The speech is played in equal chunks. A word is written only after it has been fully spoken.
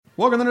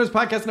Welcome to the Nerdist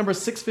Podcast number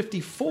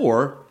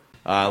 654.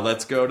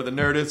 Let's go to the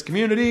Nerdist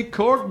Community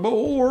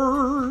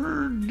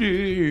Corkboard.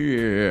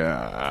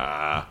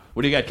 Yeah.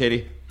 What do you got,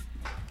 Katie?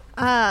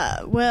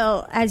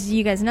 Well, as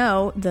you guys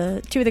know,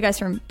 the two of the guys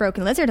from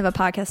Broken Lizard have a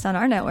podcast on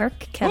our network,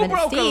 Kevin and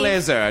Broken Steve.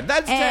 Lizard?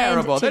 That's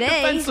terrible. They're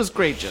defenseless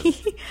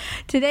creatures.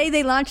 Today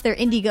they launched their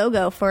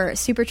Indiegogo for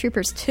Super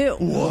Troopers 2.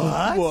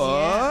 What?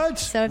 Yeah.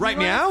 So Right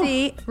meow?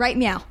 Right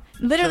meow.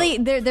 Literally,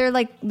 they're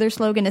like, their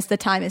slogan is "The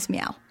time is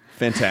meow."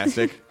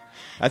 Fantastic.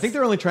 I think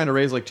they're only trying to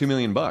raise like $2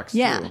 million.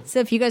 Yeah. Too.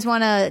 So if you guys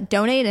want to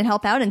donate and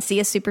help out and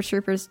see a Super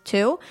Troopers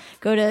 2,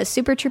 go to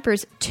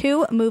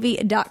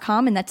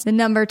supertroopers2movie.com, and that's the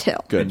number 2.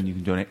 Good. And you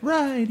can donate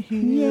right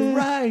here,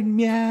 right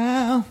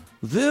meow.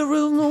 There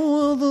is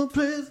no other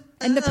place.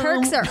 And the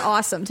perks are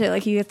awesome too.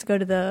 Like you get to go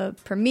to the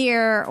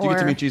premiere, Do you get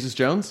to meet Jesus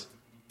Jones?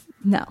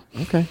 No.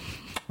 Okay.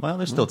 Well,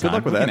 there's still time. Good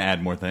luck with we that. can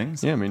add more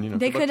things. Yeah, I mean, They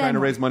good luck could trying add to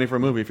more. raise money for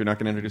a movie if you're not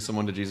going to introduce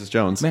someone to Jesus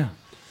Jones. Yeah.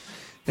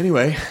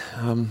 Anyway,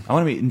 I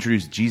want to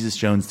introduce Jesus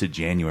Jones to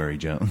January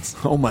Jones.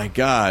 oh my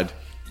God.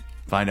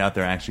 Find out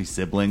they're actually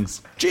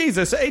siblings.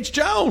 Jesus H.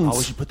 Jones! Oh,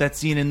 we should put that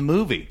scene in the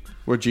movie.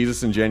 Where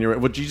Jesus in January...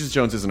 Well, Jesus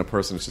Jones isn't a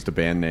person, it's just a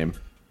band name.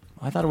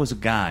 I thought it was a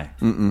guy.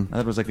 I thought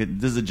it was like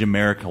this is a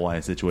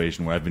Jamiroquai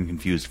situation where I've been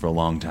confused for a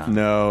long time.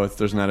 No,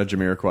 there's not a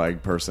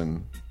Jamiroquai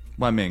person.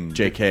 Well, I mean,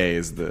 JK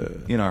is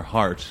the... in our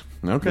heart.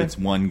 Okay. It's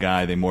one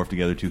guy they morph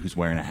together to who's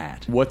wearing a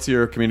hat. What's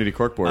your community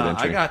corkboard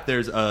entry?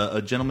 There's a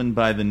gentleman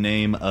by the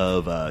name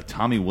of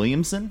Tommy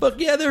Williamson. But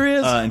yeah, there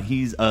is. And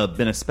he's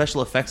been a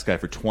special effects guy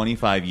for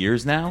 25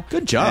 years now.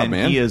 Good job, and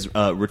man. He is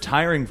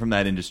retiring from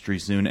that industry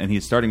soon, and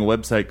he's starting a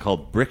website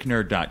called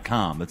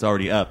bricknerd.com that's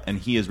already up, and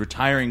he is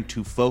retiring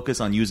to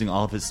focus on using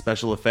all of his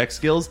special effects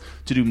skills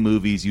to do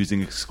movies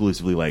using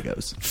exclusively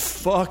Legos.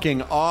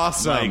 Fucking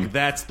awesome. Like,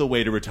 that's the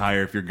way to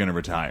retire if you're going to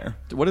retire.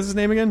 What is his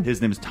name again?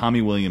 His name is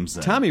Tommy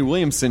Williamson. Tommy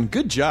Williamson.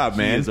 Good job,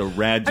 man. He is a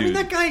rad dude. I mean,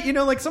 that guy,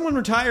 like someone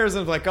retires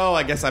and is like, oh,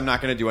 I guess I'm not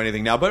going to do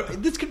anything now.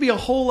 But this could be a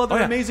whole other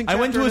amazing I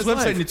went to chapter his in website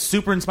life. and it's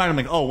super inspiring. I'm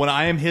like, oh, when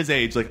I am his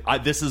age, like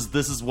this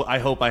is what I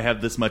hope I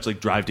have this much like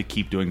drive to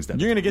keep doing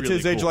stuff. You're going to get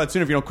Really to his age a cool. lot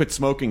sooner if you don't quit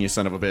smoking, you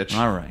son of a bitch.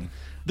 All right.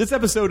 This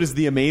episode is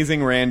the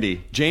Amazing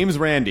Randi, James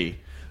Randi,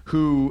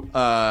 who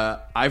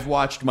I've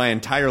watched my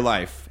entire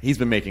life. He's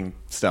been making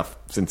stuff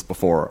since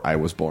before I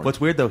was born.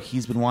 What's weird though,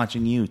 he's been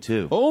watching you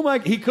too. Oh my!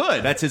 He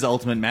could. That's his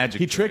ultimate magic.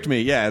 He tricked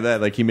me.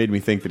 Yeah, he made me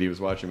think that he was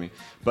watching me.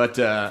 But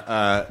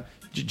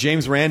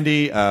James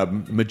Randi,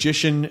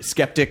 magician,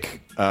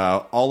 skeptic,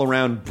 all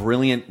around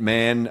brilliant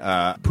man,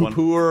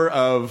 poo-pooer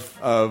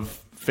of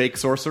fake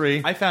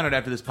sorcery. I found out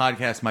after this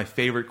podcast my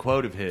favorite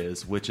quote of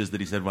his, which is that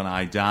he said, "When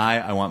I die,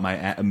 I want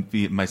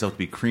myself to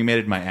be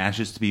cremated, my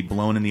ashes to be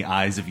blown in the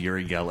eyes of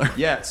Uri Geller."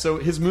 Yeah, so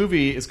his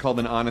movie is called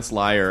An Honest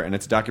Liar, and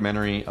it's a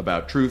documentary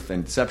about truth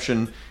and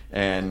deception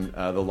and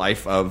the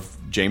life of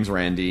James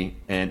Randi,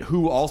 and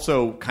who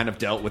also kind of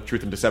dealt with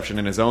truth and deception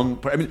in his own...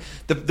 I mean,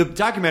 the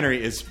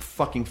documentary is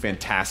fucking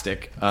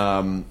fantastic.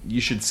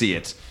 You should see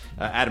it.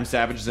 Adam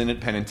Savage is in it,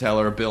 Penn and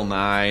Teller, Bill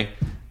Nye...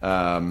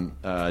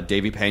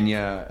 Davey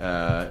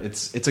Pena.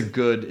 It's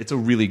a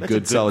really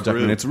good solid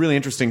documentary. It's really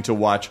interesting to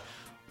watch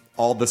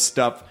all the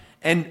stuff,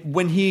 and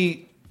when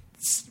he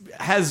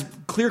has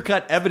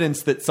clear-cut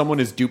evidence that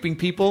someone is duping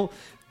people,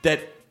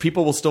 that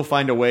people will still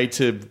find a way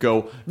to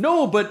go,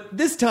 no, but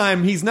this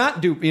time he's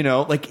not duping.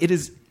 Like it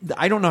is.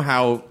 I don't know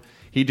how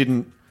he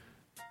didn't.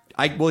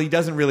 He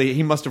doesn't really.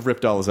 He must have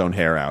ripped all his own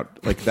hair out.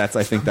 I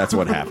think that's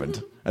what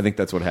happened. I think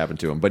that's what happened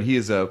to him. But he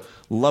is a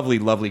lovely,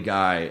 lovely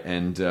guy,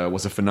 and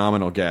was a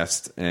phenomenal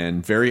guest,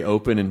 and very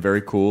open and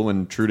very cool,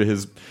 and true to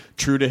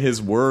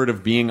his word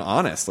of being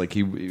honest. Like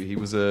I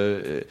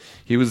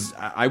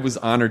was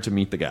honored to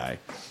meet the guy,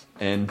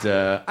 and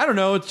I don't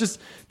know. It's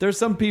just there's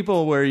some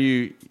people where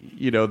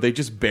they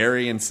just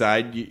bury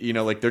inside.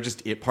 Like they're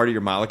just part of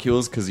your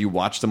molecules because you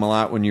watched them a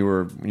lot when you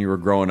were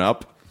growing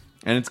up.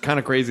 And it's kind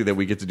of crazy that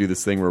we get to do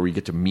this thing where we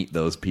get to meet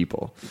those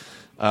people.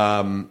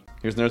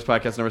 Here's Nerds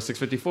Podcast number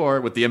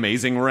 654 with the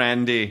Amazing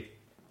Randi.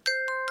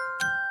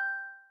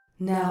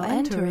 Now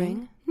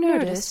entering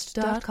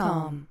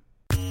Nerdist.com.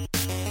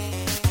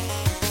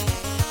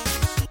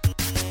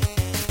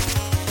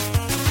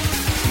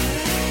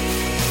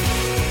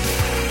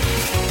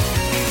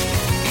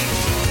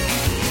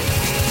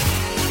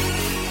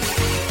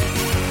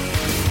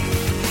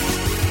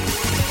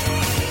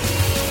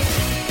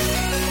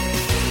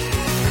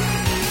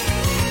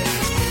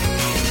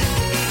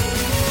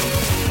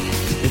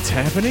 It's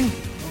happening?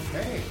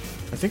 Okay.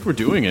 I think we're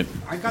doing it.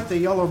 I got the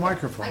yellow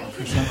microphone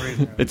for some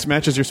reason. It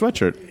matches your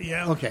sweatshirt.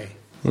 Yeah, okay.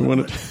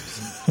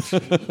 It's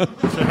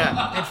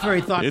It's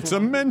very thoughtful. a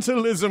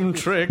mentalism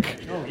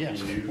trick. Oh, yes.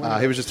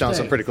 He was just telling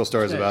some pretty cool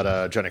stories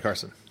about Johnny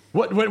Carson.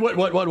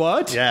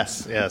 What?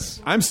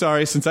 Yes. I'm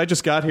sorry, since I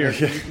just got here,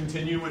 can you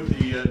continue with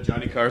the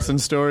Johnny Carson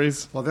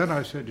stories? Well, then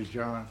I said to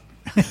John,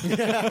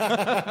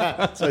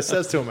 So I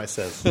says to him,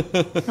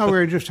 no, we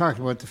were just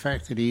talking about the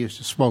fact that he used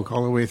to smoke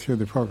all the way through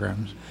the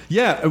programs.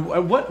 Yeah,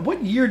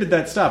 what year did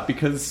that stop?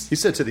 Because he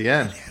said to the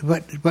end.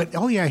 But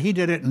oh, yeah, he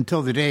did it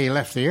until the day he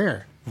left the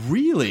air.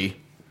 really,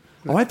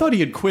 Oh, I thought he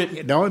had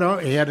quit. No,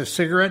 he had a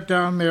cigarette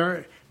down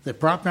there. The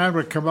prop man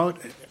would come out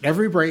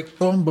every break,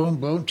 boom, boom,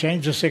 boom,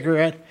 change the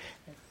cigarette,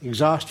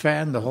 exhaust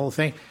fan, the whole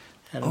thing.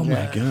 And, Oh,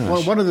 my gosh.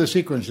 Well, one of the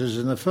sequences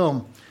in the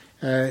film,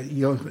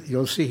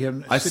 you'll see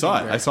him. I saw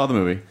it. there. I saw the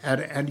movie.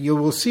 And you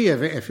will see,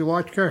 if you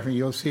watch carefully,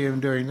 you'll see him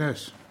doing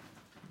this.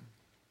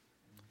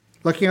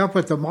 Looking up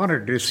at the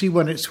monitor to see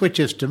when it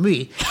switches to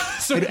me.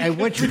 At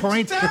which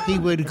point he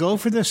would go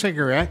for the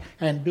cigarette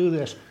and do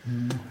this.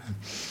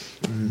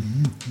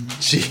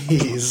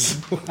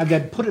 Jeez. And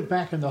then put it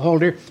back in the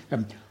holder,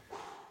 and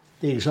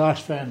the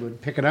exhaust fan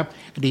would pick it up,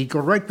 and he'd go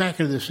right back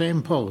into the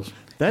same pose.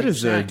 That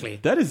is exactly.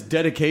 that is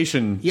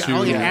dedication Yeah, to...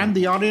 and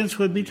the audience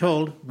would be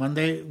told when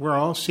they were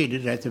all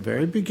seated at the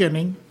very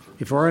beginning,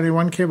 before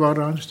anyone came out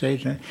on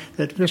stage,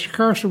 that Mr.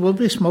 Carson will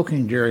be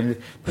smoking during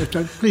it, but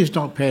please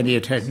don't pay any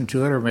attention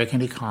to it or make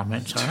any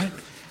comments on it.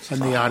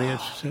 And the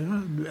audience, a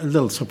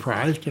little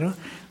surprised,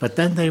 but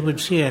then they would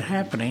see it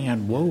happening,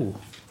 and whoa.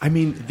 I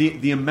mean,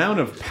 the amount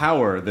of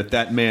power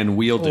that man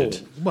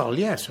wielded, Well,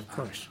 yes, of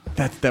course.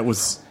 that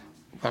was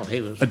Well,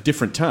 he was a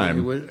different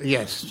time.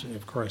 Yes,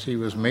 of course, he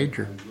was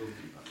major.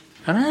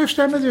 And I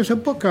understand that there's a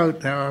book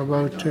out now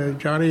about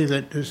Johnny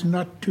that is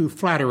not too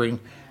flattering.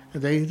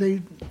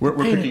 We're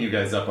picking you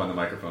guys up on the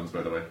microphones,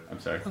 by the way.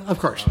 I'm sorry. Of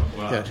course.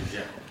 Wow. Yes.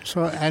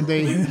 So, and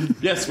they...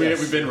 Yes,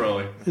 we've been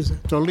rolling.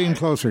 So lean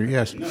closer,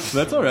 yes.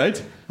 That's all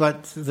right.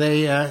 But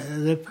they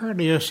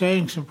apparently are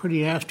saying some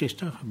pretty nasty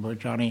stuff about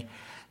Johnny,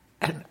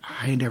 and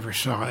I never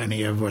saw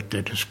any of what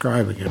they're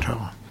describing at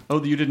all.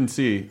 Oh, you didn't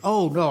see?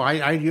 Oh, no,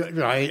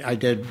 I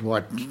did,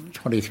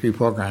 23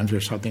 programs or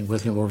something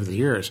with him over the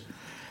years,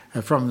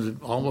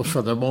 almost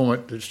from the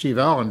moment that Steve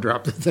Allen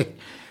dropped the thing.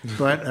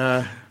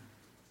 But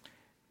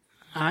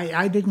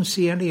I didn't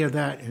see any of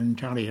that in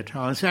Johnny at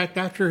all. In fact,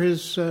 after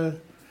his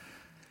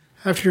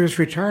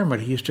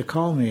retirement, he used to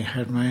call me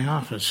at my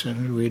office,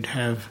 and we'd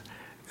have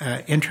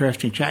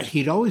interesting chat.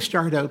 He'd always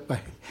start out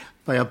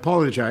by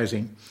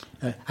apologizing.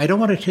 I don't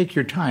want to take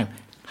your time.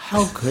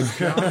 How could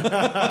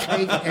John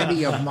take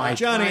any of my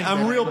Johnny, time?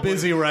 I'm real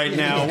busy right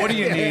now. What do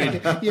you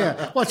need?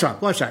 Yeah. What's up?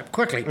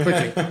 Quickly.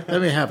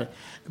 Let me have it.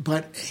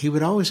 But he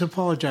would always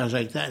apologize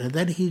like that. And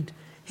then he'd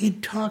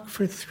talk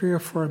for 3 or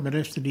 4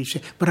 minutes, and he'd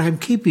say, but I'm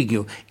keeping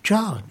you.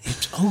 John,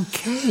 it's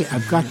okay.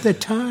 I've got the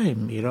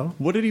time,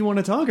 What did he want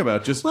to talk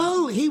about?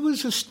 Well, he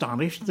was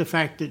astonished at the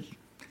fact that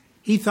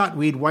he thought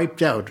we'd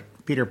wiped out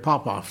Peter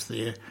Popoff,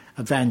 the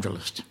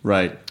evangelist.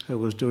 Right. Who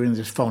was doing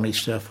this phony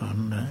stuff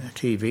on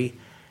TV.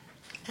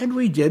 And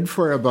we did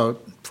for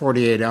about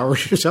 48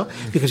 hours or so,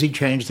 because he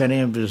changed the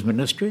name of his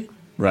ministry.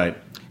 Right.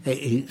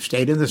 He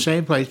stayed in the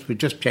same place. We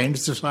just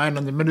changed the sign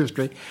on the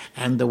ministry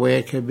and the way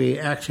it could be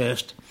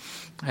accessed.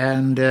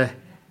 And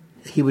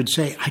he would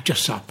say, I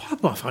just saw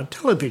Popoff on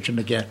television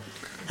again.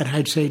 And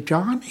I'd say,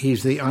 John,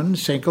 he's the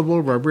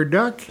unsinkable rubber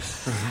duck.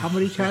 How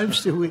many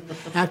times do we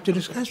have to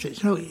discuss it?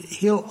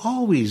 He'll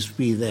always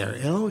be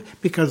there,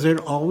 because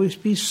there'll always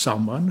be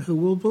someone who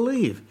will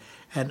believe.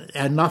 And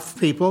enough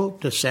people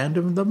to send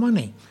him the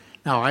money.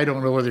 Now, I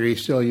don't know whether he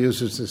still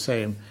uses the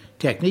same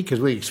technique,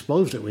 because we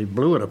exposed it. We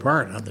blew it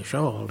apart on the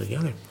show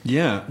altogether.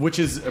 Yeah, which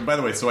is, by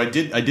the way, so I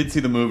did see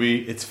the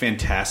movie. It's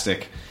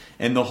fantastic.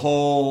 And the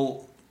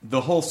whole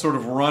sort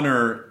of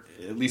runner,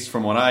 at least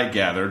from what I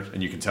gathered,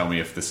 and you can tell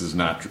me if this is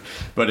not true,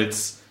 but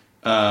it's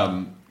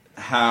but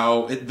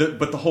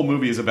the whole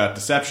movie is about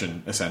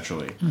deception,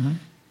 essentially. Mm-hmm.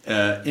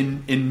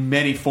 In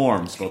many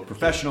forms, both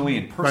professionally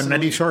and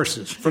personally.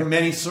 From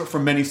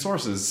many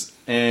sources.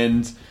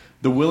 And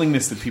the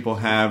willingness that people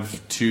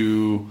have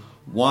to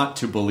want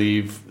to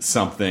believe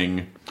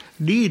something.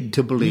 Need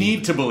to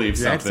believe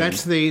something.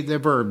 That's the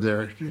verb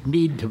there.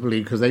 Need to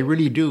believe, because they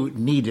really do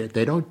need it.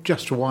 They don't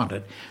just want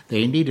it.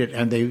 They need it,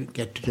 and they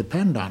get to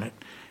depend on it.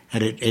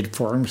 And it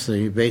forms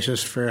the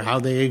basis for how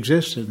they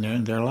exist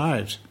in their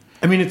lives.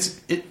 I mean, it's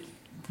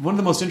one of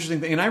the most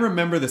interesting things, and I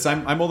remember this.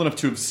 I'm old enough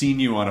to have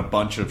seen you on a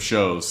bunch of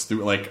shows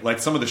through, like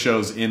some of the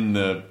shows in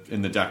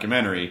the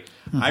documentary.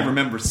 Mm-hmm. I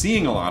remember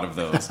seeing a lot of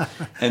those,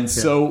 and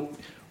so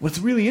what's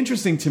really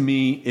interesting to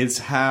me is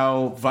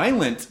how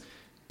violent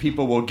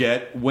people will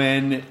get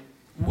when,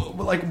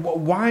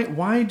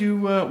 why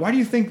do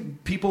you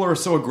think people are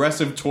so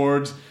aggressive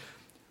towards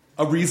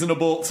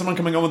someone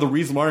coming on with a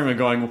reasonable argument,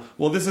 going,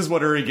 well, this is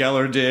what Uri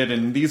Geller did,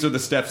 and these are the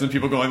steps, and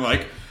people going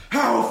like,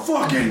 how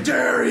fucking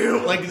dare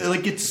you!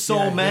 Like it's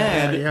so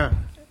mad. Yeah.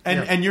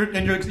 And you're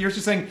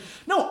just saying,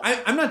 no,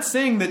 I'm not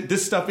saying that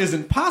this stuff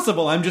isn't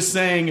possible. I'm just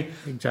saying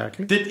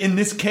exactly that in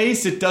this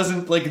case it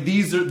doesn't,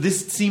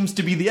 this seems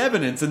to be the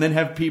evidence, and then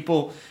have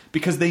people,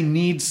 because they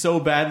need so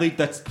badly,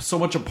 that's so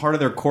much a part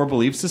of their core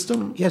belief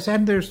system. Yes,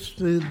 and there's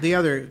the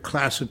other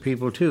class of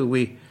people too.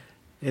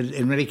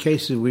 In many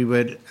cases we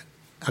would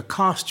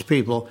accost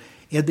people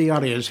in the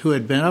audience who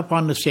had been up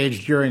on the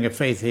stage during a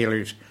faith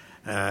healer's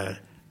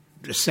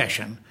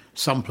session,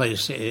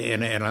 someplace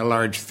in a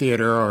large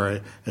theater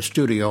or a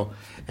studio,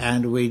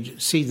 and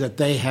we'd see that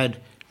they had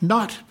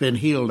not been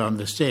healed on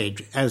the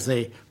stage as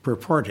they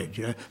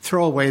purported,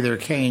 throw away their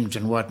canes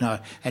and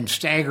whatnot, and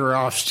stagger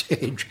off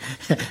stage,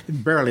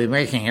 barely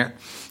making it.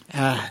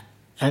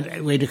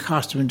 And we'd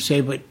accost him and say,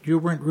 but you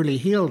weren't really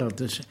healed on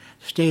this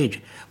stage.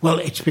 Well,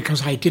 it's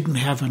because I didn't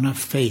have enough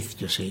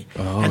faith, you see.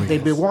 And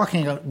they'd be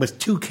walking out with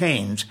 2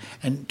 canes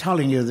and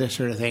telling you this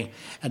sort of thing.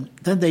 And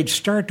then they'd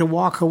start to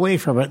walk away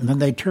from it, and then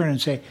they'd turn and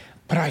say,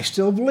 but I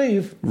still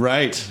believe.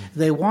 Right.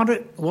 They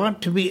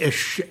want to be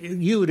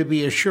you to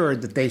be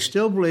assured that they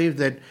still believe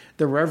that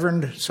the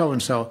Reverend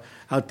so-and-so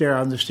out there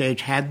on the stage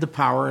had the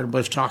power and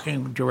was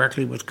talking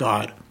directly with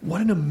God.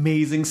 What an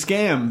amazing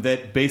scam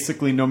that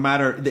basically no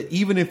matter, that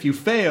even if you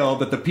fail,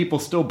 that the people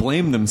still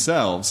blame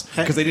themselves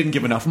because they didn't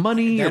give enough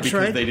money or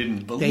because they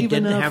didn't believe enough. They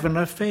didn't have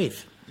enough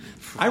faith.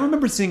 I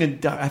remember seeing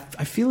I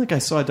feel like I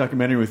saw a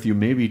documentary with you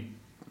maybe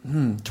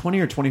 20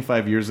 or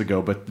 25 years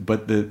ago,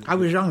 but I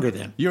was younger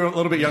then. You're a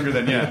little bit younger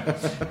then, yeah.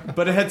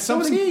 But it had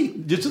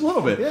something, just a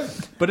little bit. Yeah.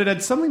 But it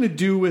had something to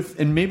do with,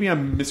 and maybe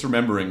I'm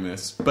misremembering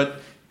this,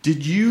 but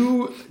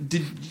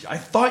I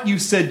thought you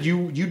said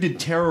you did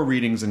tarot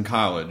readings in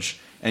college,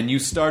 and you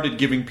started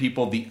giving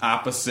people the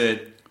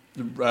opposite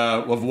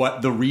of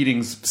what the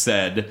readings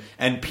said,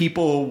 and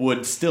people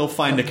would still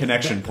find a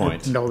connection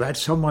point. No,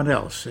 that's someone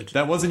else.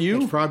 That wasn't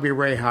you? It's probably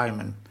Ray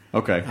Hyman.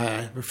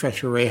 Okay.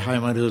 Professor Ray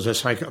Hyman, who's a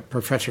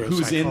professor of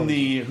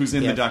psychology. Who's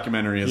in the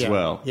documentary as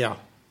well. Yeah,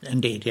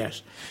 indeed,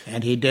 yes.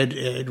 And he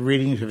did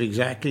readings of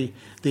exactly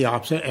the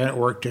opposite, and it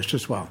worked just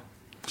as well.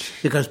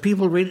 Because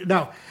people read it.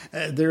 Now,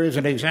 there is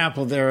an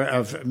example there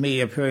of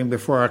me appearing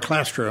before a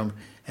classroom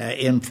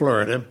in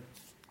Florida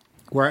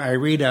where I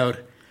read out,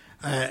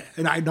 I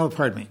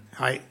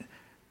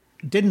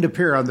didn't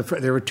appear on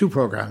there were 2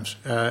 programs,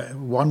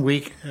 1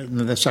 week and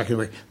then the second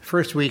week. The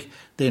first week,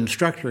 the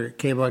instructor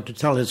came out to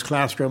tell his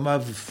classroom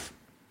of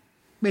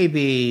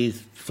maybe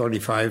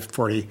 35,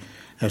 40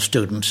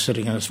 students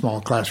sitting in a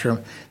small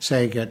classroom,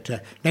 saying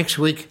that next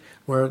week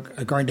we're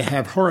going to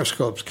have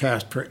horoscopes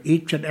cast for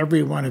each and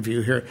every one of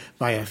you here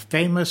by a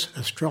famous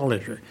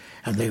astrologer.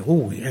 And they,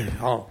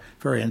 all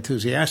very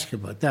enthusiastic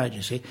about that,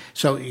 you see.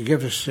 So you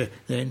give us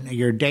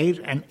your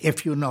date and,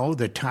 if you know,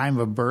 the time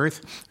of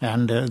birth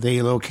and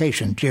the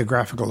location,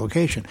 geographical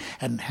location,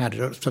 and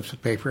handed out slips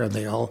of paper, and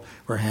they all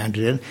were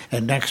handed in.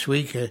 And next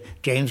week,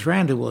 James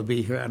Randi will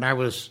be here. And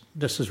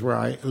this is where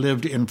I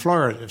lived in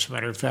Florida, as a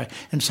matter of fact.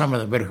 And some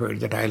of them had heard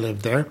that I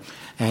lived there.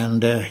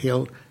 And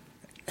he'll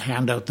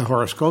hand out the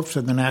horoscopes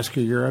and then ask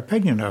you your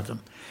opinion of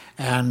them.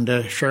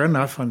 And sure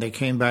enough, when they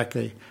came back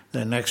the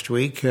next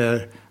week,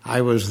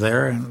 I was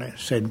there, and I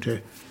said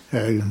to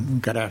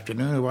good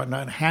afternoon and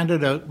whatnot,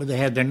 handed out, but they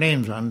had their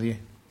names on the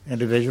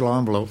individual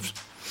envelopes.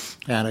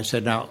 And I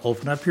said, now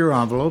open up your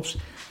envelopes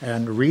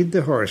and read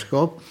the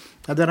horoscope,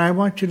 and then I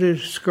want you to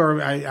score,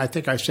 I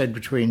think I said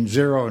between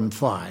 0 and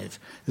 5,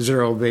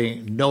 0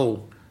 being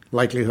no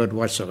likelihood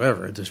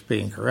whatsoever of this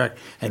being correct,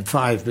 and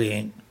 5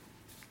 being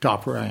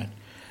top rank.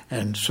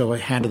 And so I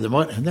handed them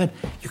out, and then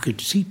you could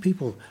see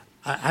people.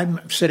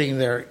 I'm sitting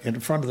there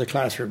in front of the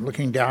classroom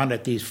looking down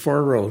at these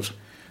 4 rows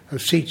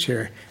of seats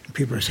here, and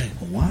people are saying,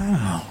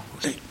 wow,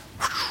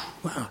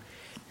 wow,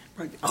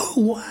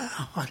 oh,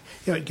 wow,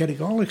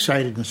 getting all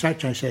excited and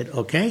such. I said,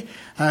 okay,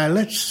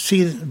 let's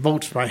see the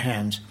votes by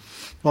hands.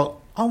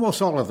 Well,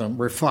 almost all of them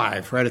were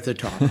 5 right at the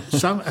top.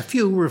 A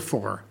few were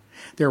 4.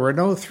 There were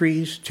no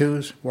 3s,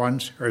 2s,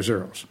 1s, or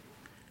 0s.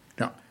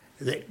 No,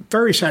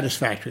 very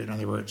satisfactory, in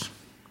other words.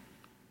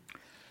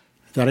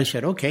 Then I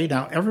said, okay,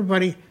 now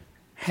everybody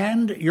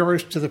hand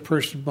yours to the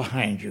person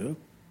behind you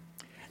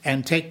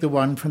and take the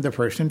one from the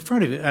person in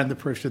front of you. And the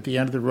person at the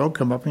end of the row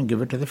come up and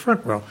give it to the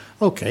front row.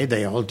 Okay,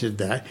 they all did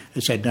that. I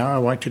said, now I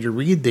want you to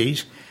read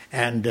these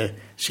and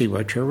see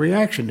what your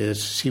reaction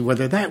is, see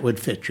whether that would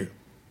fit you.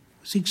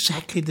 It's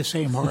exactly the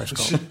same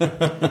horoscope.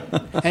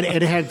 And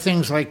it had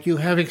things like you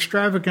have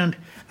extravagant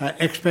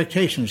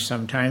expectations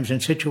sometimes in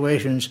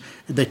situations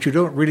that you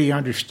don't really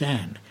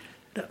understand.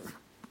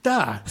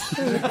 Duh.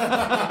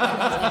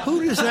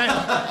 Who does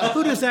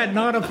that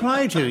not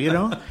apply to, you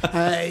know?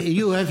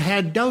 You have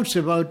had doubts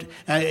about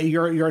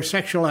your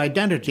sexual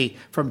identity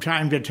from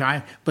time to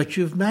time, but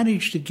you've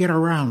managed to get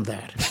around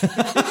that.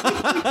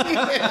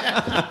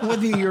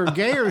 Whether you're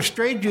gay or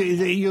straight,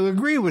 you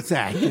agree with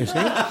that, you see?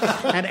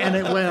 And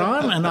it went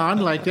on and on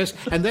like this.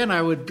 And then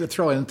I would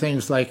throw in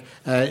things like,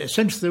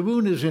 since the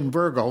moon is in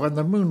Virgo, and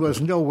the moon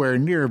was nowhere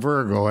near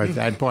Virgo at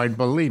that point,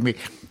 believe me,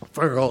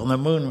 Virgo and the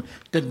moon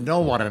didn't know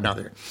one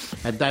another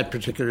at that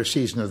particular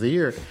season of the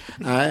year.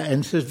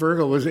 And since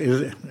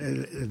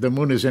the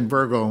moon is in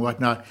Virgo and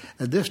whatnot,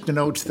 this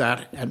denotes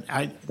that. And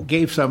I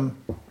gave some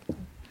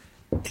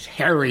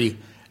hairy,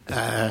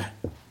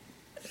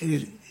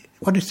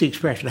 what is the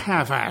expression?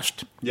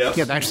 Half-assed. Yes.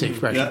 Yeah, that's the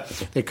expression.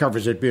 Yeah. It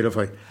covers it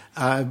beautifully.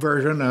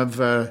 Version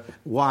of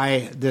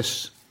why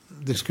this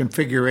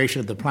configuration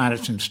of the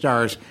planets and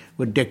stars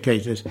would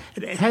dictate this.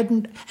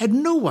 Had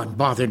no one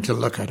bothered to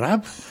look it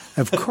up.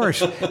 Of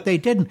course, they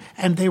didn't.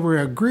 And they were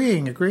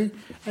agreeing.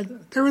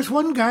 And there was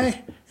one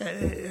guy,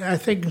 I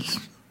think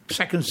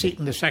second seat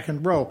in the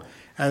second row,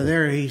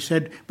 there he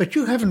said, but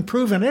you haven't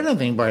proven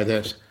anything by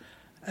this.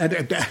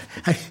 And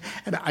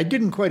I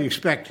didn't quite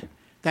expect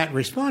that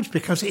response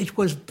because it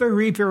was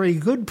very, very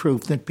good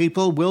proof that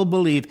people will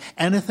believe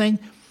anything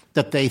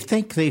that they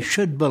think they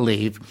should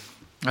believe,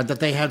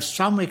 that they have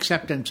some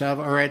acceptance of,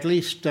 or at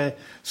least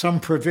some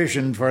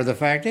provision for the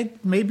fact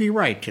it may be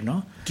right, you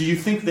know. Do you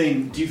think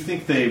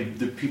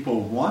the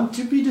people want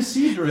to be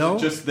deceived, or No,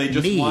 is it just they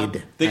just need. want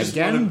they just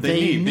Again, want to,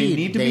 they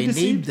need to be deceived?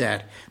 They need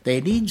that. They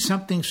need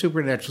something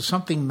supernatural,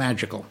 something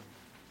magical.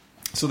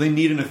 So they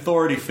need an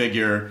authority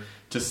figure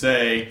to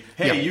say,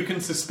 hey, Yeah. you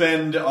can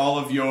suspend all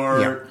of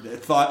your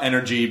thought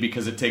energy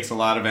because it takes a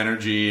lot of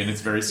energy and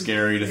it's very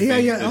scary to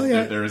think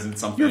that there isn't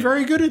something. You're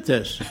very good at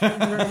this.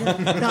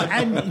 Now,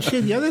 and see,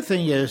 the other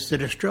thing is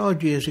that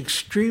astrology is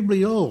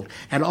extremely old.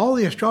 And all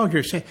the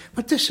astrologers say,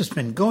 but this has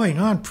been going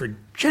on for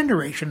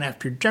generation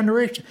after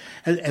generation.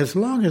 As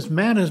long as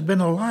man has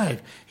been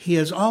alive, he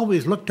has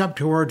always looked up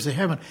towards the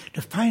heaven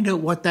to find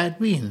out what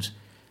that means.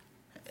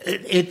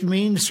 It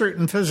means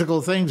certain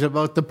physical things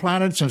about the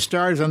planets and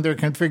stars and their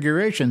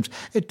configurations.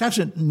 It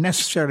doesn't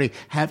necessarily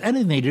have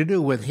anything to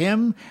do with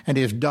him and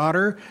his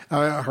daughter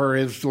or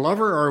his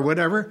lover or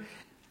whatever.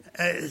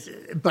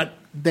 But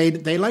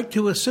they like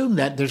to assume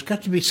that there's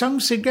got to be some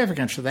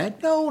significance to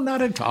that. No,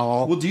 not at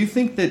all. Well, do you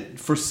think that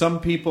for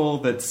some people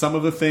that some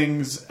of the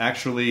things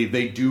actually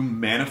they do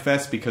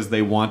manifest because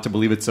they want to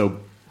believe it so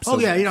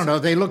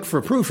they look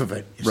for proof of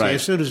it. You see,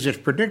 as soon as it's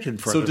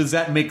predicted for them. So does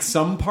that make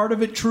some part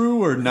of it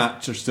true or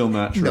not? Or still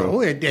not true?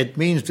 No, it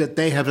means that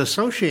they have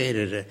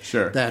associated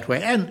it that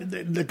way.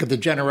 And look at the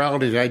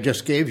generalities I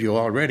just gave you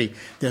already.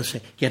 They'll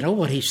say, you know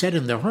what he said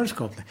in the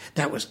horoscope?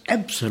 That was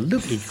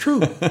absolutely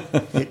true.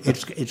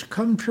 It's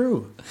come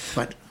true,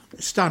 but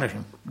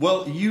astonishing.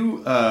 Well,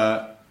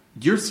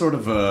 you're sort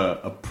of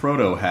a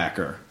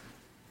proto-hacker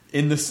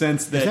in the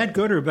sense that... Is that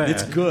good or bad?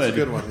 It's good. It's a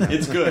good one. Yeah.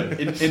 It's good.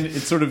 And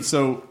it's sort of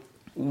so...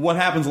 What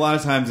happens a lot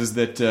of times is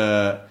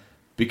that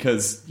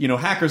because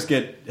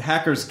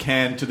hackers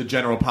can to the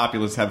general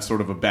populace have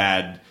sort of a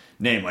bad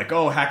name, like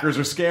hackers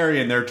are scary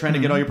and they're trying to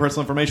get all your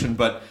personal information.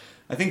 But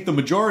I think the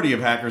majority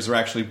of hackers are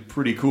actually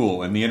pretty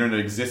cool, and the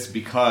internet exists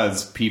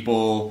because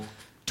people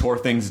tore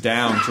things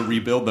down to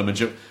rebuild them.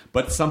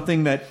 But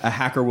something that a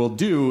hacker will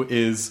do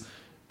is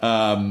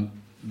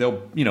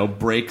they'll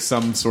break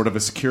some sort of a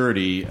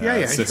security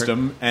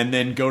system and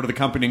then go to the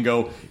company and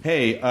go,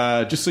 hey,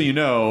 just so you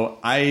know,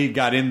 I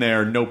got in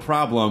there, no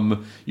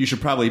problem. You should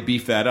probably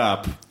beef that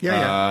up.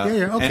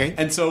 Okay.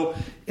 And so,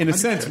 in a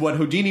sense, what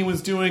Houdini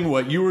was doing,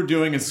 what you were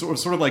doing, is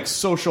sort of like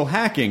social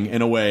hacking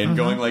in a way, and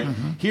going like,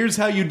 here's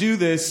how you do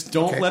this.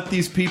 Don't let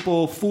these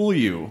people fool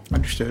you.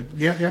 Understood.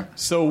 Yeah.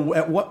 So,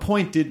 at what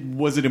point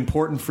was it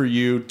important for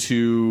you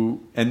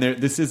to? And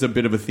this is a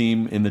bit of a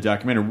theme in the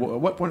documentary.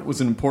 What point was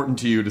it important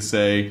to you to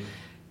say,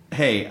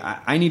 hey,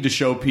 I need to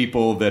show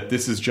people that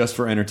this is just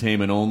for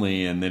entertainment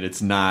only, and that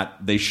it's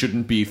not? They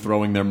shouldn't be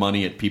throwing their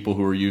money at people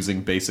who are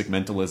using basic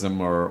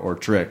mentalism or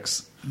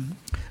tricks.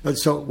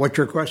 So, what's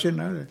your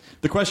question?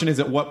 The question is,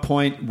 at what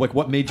point, like,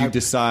 what made you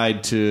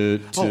decide to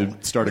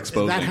start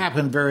exposing? That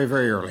happened very,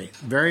 very early.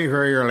 Very,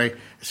 very early.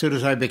 As soon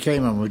as I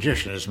became a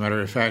magician, as a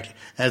matter of fact,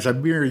 as a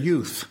mere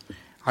youth.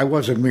 I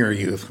was a mere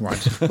youth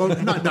once. Well,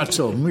 not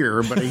so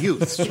mere, but a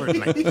youth,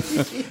 certainly.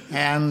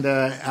 And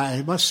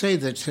I must say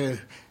that a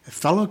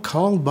fellow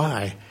called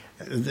by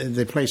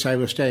the place I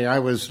was staying. I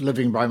was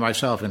living by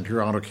myself in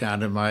Toronto,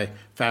 Canada. My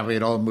family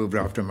had all moved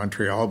off to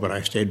Montreal, but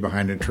I stayed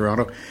behind in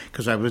Toronto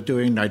because I was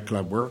doing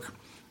nightclub work,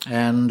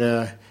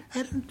 and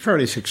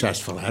fairly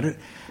successful at it.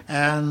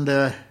 And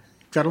a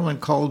gentleman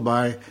called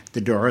by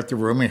the door at the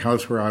rooming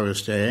house where I was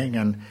staying,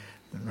 and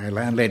my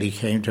landlady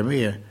came to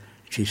me.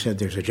 She said,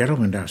 there's a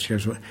gentleman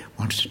downstairs who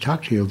wants to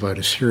talk to you about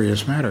a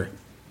serious matter.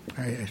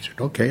 I said,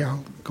 okay,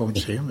 I'll go and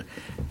see him.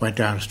 Went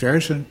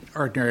downstairs, an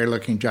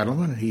ordinary-looking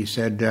gentleman. He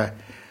said,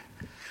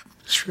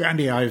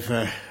 Randy,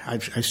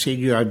 I've seen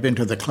you. I've been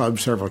to the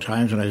club several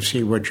times, and I've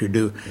seen what you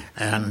do.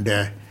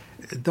 And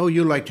though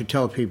you like to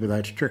tell people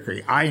that's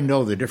trickery, I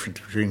know the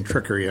difference between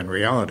trickery and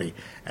reality,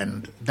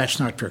 and that's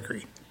not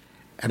trickery.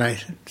 And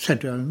I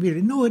said to him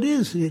immediately, no, it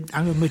is.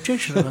 I'm a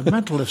magician. I'm a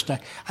mentalist.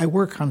 I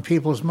work on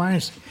people's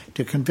minds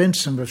to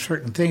convince them of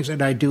certain things,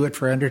 and I do it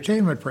for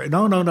entertainment.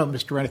 No,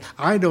 Mr. Randy.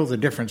 I know the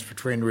difference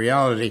between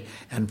reality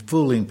and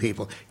fooling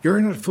people. You're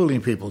not fooling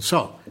people.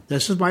 So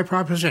this is my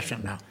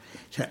proposition now.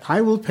 So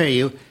I will pay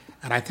you,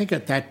 and I think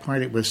at that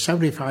point it was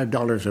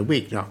 $75 a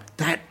week. Now,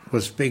 that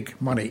was big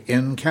money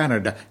in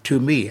Canada to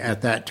me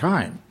at that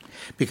time,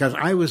 because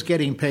I was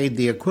getting paid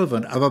the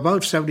equivalent of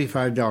about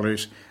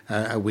 $75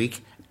 a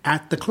week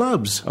at the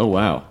clubs. Oh,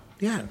 wow.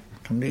 Yeah.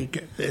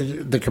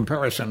 The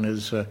comparison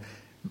is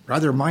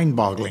rather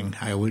mind-boggling,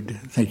 I would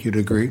think you'd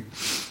agree.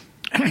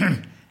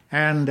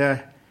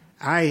 And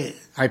I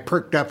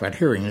perked up at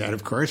hearing that,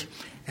 of course,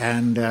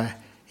 and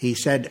he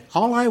said,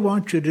 all I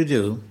want you to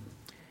do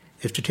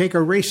is to take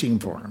a racing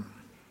form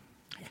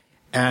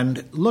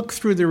and look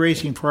through the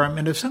racing form,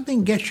 and if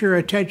something gets your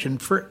attention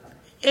for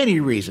any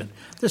reason,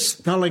 the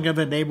spelling of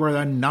a name or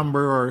a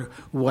number or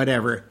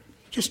whatever,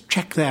 just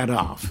check that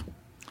off.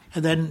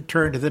 And then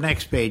turn to the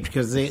next page,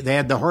 because they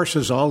had the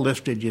horses all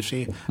listed, you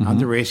see, on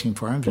the racing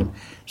forms and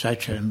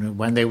such, and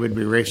when they would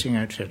be racing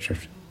at such,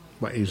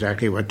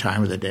 exactly what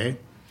time of the day.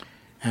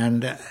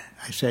 And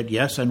I said,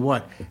 yes, and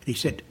what? And he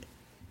said,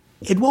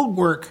 It won't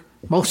work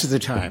most of the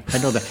time, I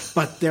know that.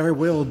 But there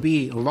will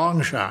be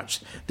long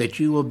shots that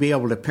you will be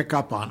able to pick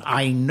up on.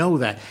 I know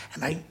that.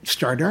 And I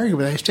started arguing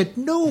with her. I said,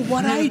 no,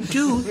 what I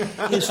do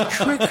is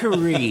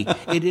trickery.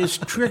 It is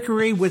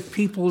trickery with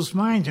people's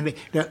minds. And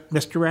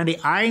Mr. Randi,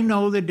 I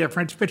know the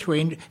difference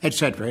between,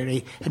 etc.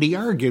 And he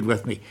argued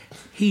with me.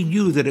 He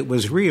knew that it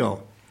was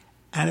real.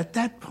 And at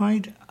that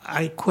point,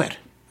 I quit.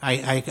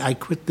 I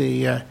quit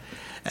the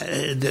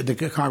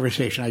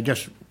conversation. I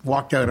just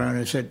walked out on it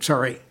and said,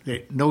 sorry,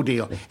 no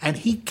deal. And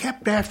he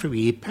kept after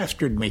me. He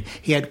pestered me.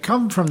 He had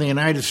come from the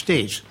United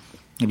States,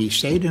 and he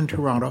stayed in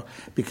Toronto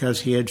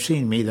because he had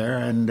seen me there,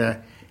 and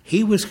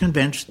he was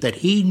convinced that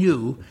he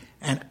knew,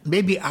 and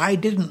maybe I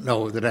didn't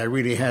know that I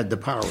really had the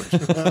powers.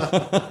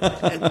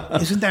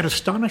 Isn't that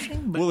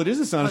astonishing? Well, it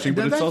is astonishing,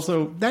 but it's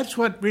also... That's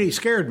what really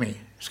scared me.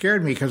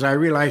 Scared me because I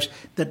realized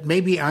that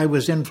maybe I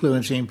was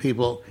influencing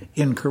people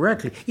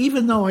incorrectly,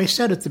 even though I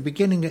said at the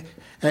beginning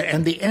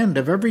and the end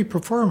of every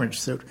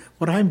performance that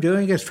what I'm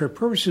doing is for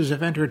purposes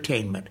of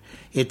entertainment.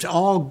 It's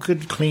all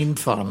good, clean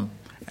fun,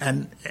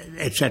 and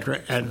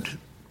etc.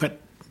 But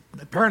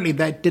apparently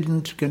that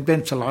didn't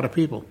convince a lot of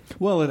people.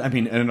 Well, I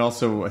mean, and it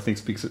also, I think,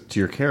 speaks to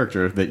your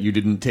character that you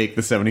didn't take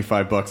the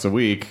 $75 a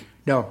week.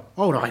 No.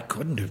 Oh, no, I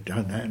couldn't have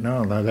done that.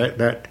 No,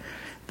 that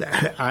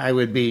I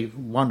would be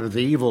one of the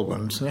evil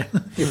ones.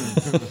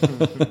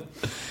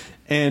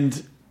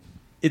 And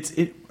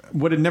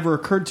what had never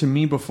occurred to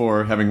me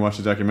before, having watched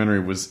the documentary,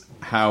 was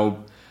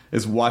how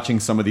is watching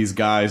some of these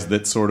guys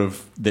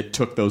that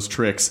took those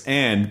tricks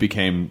and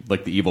became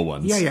like the evil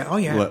ones. Yeah. Oh,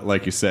 yeah.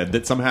 Like you said,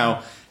 that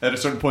somehow at a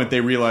certain point they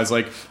realize,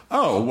 like,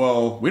 oh,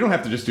 well, we don't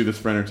have to just do this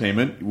for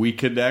entertainment. We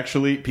could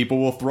actually, people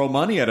will throw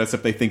money at us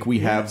if they think we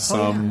have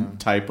some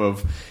type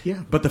of.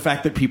 Yeah. But the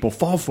fact that people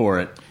fall for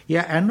it.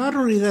 Yeah, and not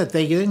only that,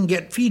 they didn't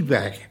get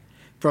feedback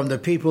from the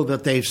people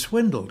that they've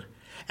swindled.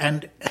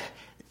 And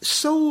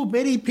so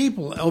many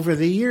people over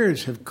the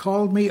years have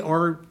called me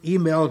or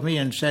emailed me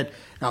and said,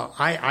 now,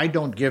 I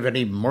don't give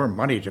any more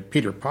money to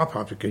Peter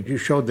Popoff because you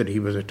showed that he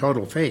was a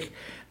total fake,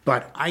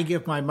 but I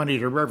give my money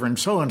to Reverend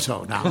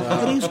so-and-so now.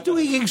 And he's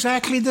doing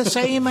exactly the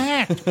same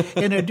act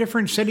in a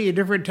different city, a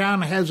different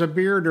town, has a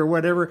beard or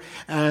whatever.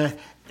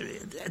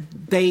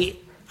 They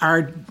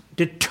are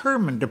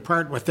determined to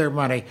part with their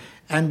money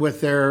and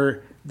with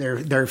their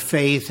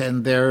faith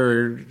and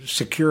their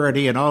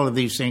security and all of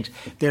these things.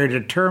 They're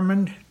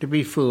determined to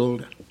be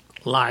fooled,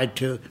 lied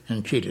to,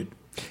 and cheated.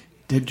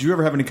 Did you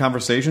ever have any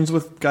conversations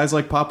with guys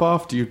like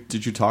Popoff?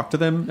 Did you talk to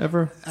them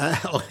ever?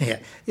 Oh, yeah.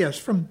 Yes,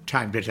 from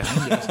time to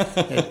time. Yes.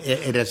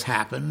 it has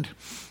happened.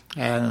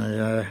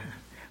 And,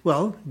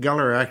 well,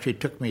 Geller actually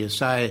took me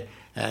aside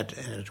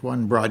at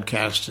one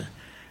broadcast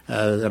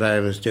that I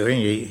was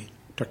doing. He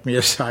took me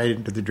aside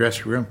into the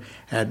dressing room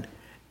and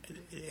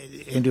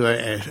into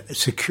a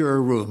secure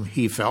room,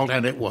 he felt,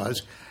 and it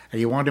was. And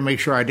he wanted to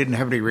make sure I didn't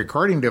have any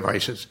recording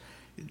devices.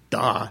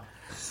 Duh.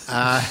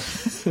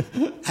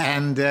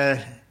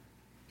 And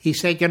he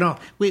said,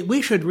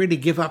 we should really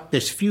give up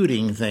this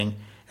feuding thing.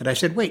 And I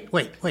said, wait.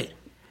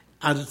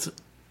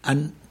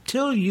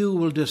 Until you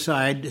will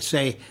decide to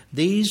say,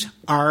 these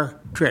are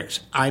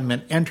tricks. I'm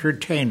an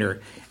entertainer.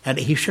 And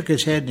he shook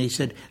his head and he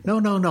said,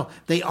 no,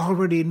 they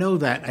already know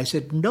that. I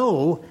said,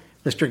 no,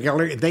 Mr.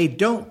 Geller, they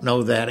don't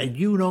know that, and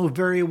you know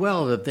very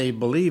well that they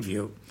believe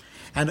you.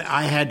 And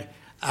I had,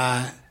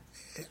 I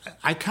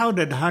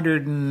counted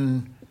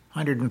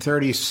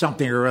 130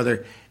 something or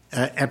other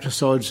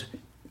episodes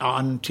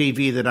on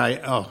TV that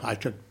I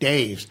took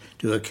days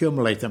to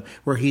accumulate them,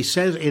 where he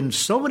says in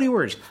so many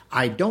words,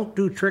 I don't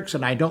do tricks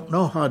and I don't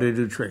know how to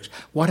do tricks.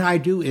 What I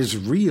do is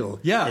real.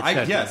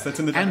 Yeah, yes, that's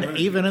in the documentary. And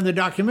even in the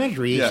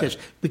documentary, he says,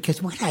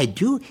 because what I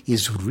do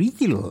is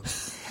real.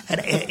 And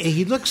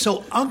he looks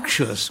so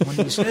unctuous when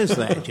he says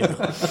that,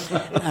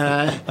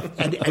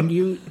 and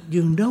you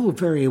know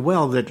very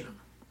well that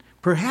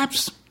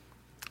perhaps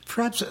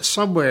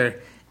somewhere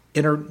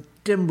in a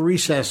dim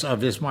recess of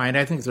his mind,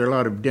 I think there are a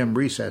lot of dim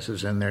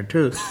recesses in there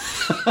too,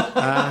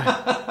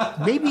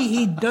 maybe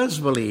he does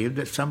believe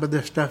that some of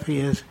the stuff he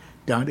has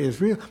done is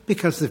real,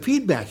 because the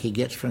feedback he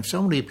gets from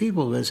so many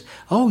people is,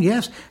 oh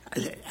yes,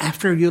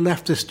 after you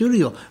left the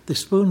studio, the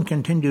spoon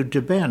continued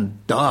to bend.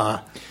 Duh.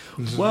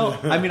 Well,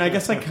 I mean, I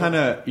guess I kind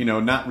of,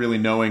 not really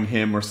knowing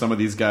him or some of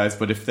these guys,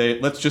 but if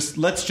let's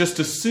just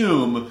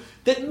assume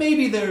that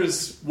maybe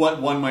there's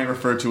what one might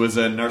refer to as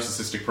a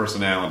narcissistic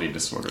personality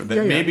disorder.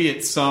 That maybe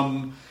at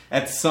some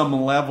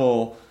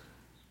level,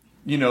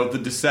 the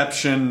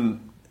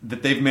deception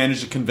that they've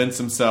managed to convince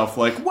himself,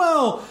 like,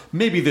 well,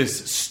 maybe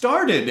this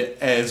started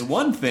as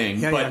one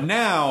thing, but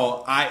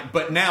now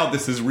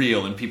this is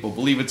real and people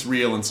believe it's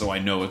real, and so I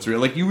know it's real.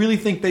 Like, you really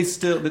think they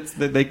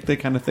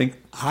kind of think?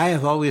 I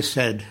have always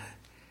said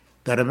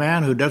that a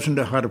man who doesn't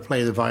know how to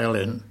play the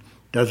violin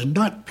does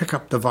not pick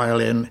up the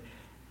violin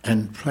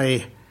and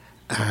play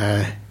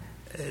a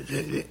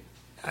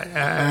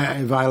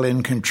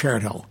violin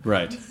concerto.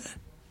 Right.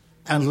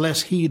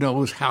 Unless he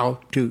knows how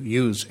to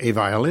use a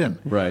violin.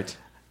 Right.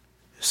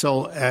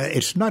 So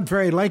it's not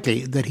very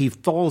likely that he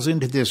falls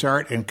into this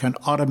art and can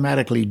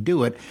automatically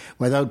do it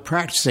without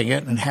practicing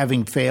it and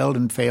having failed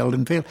and failed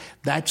and failed.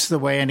 That's the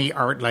way any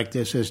art like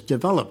this is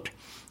developed.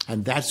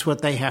 And that's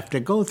what they have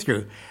to go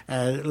through,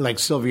 like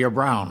Sylvia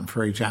Browne,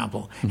 for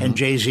example, and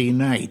J.Z.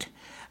 Knight.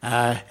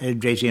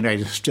 J.Z.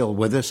 Knight is still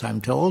with us, I'm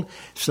told.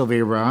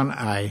 Sylvia Browne,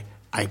 I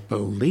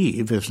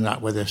believe, is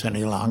not with us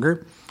any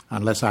longer,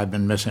 unless I've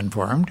been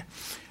misinformed.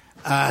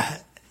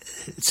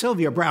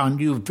 Sylvia Browne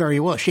knew very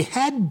well. She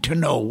had to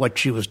know what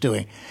she was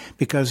doing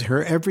because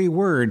her every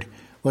word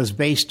was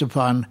based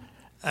upon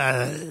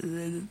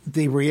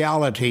the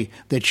reality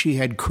that she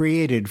had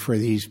created for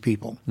these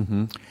people.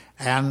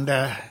 And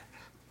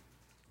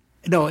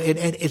no,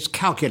 it's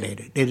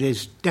calculated. It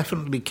is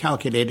definitely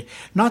calculated.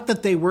 Not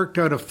that they worked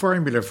out a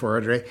formula for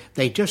it. Right?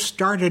 They just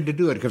started to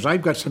do it because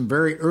I've got some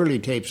very early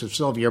tapes of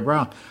Sylvia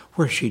Browne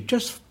where she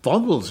just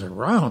fumbles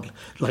around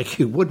like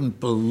you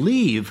wouldn't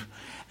believe.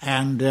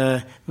 And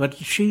but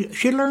she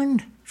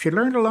learned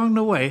along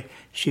the way.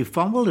 She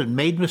fumbled and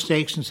made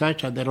mistakes and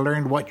such, and then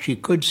learned what she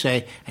could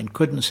say and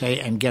couldn't say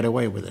and get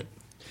away with it.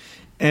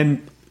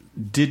 And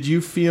did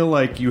you feel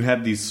like you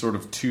had these sort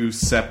of two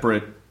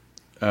separate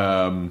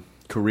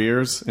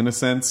careers in a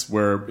sense,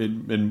 where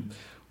in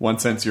one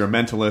sense you're a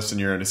mentalist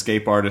and you're an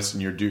escape artist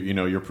and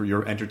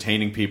you're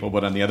entertaining people,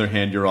 but on the other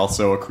hand you're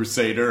also a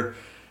crusader,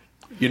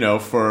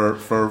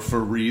 for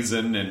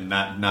reason and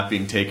not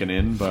being taken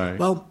in by.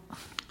 Well,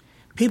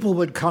 people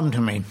would come to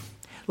me,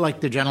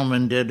 like the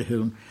gentleman did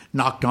who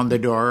knocked on the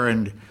door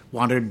and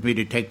wanted me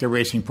to take the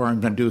racing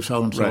forms and do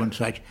so and so and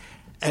such.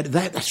 And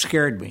that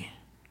scared me.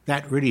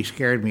 That really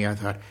scared me. I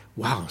thought,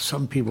 wow,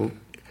 some people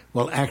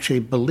will actually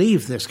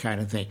believe this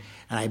kind of thing.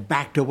 And I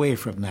backed away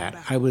from that.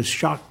 I was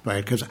shocked by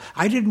it because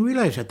I didn't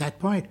realize at that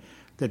point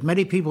that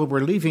many people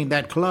were leaving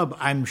that club,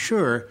 I'm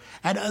sure.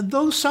 And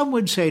though some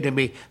would say to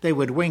me, they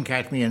would wink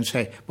at me and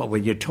say, well,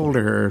 when you told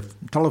her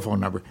telephone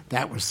number,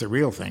 that was the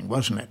real thing,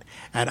 wasn't it?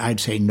 And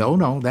I'd say,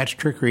 no, that's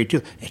trickery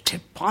too. It's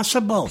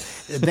impossible.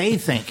 They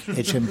think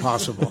it's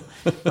impossible.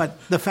 But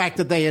the fact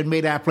that they had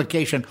made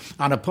application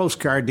on a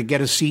postcard to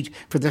get a seat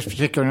for this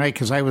particular night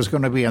because I was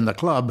going to be in the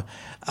club,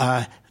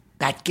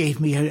 that gave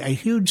me a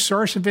huge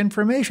source of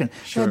information.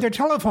 Sure. They had their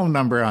telephone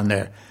number on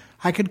there.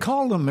 I could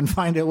call them and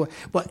find out,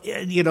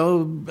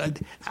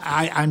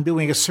 I'm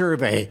doing a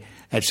survey,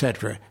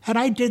 etc. And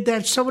I did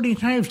that so many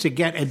times to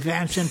get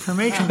advance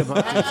information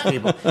about these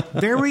people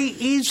very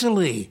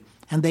easily.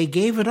 And they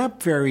gave it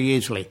up very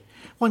easily.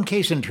 One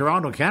case in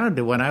Toronto,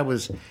 Canada, when I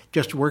was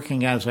just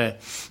working as a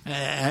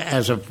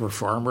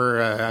performer,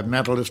 a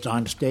mentalist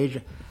on stage,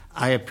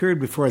 I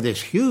appeared before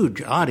this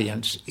huge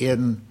audience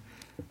in...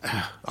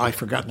 I've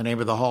forgotten the name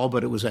of the hall,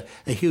 but it was a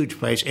huge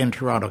place in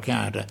Toronto,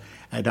 Canada,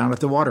 down at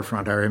the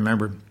waterfront, I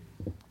remember.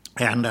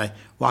 And I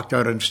walked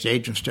out on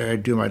stage and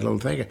started doing my little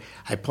thing.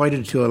 I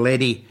pointed to a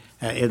lady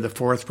in the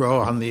fourth row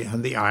on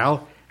the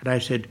aisle, and I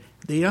said,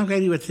 "The young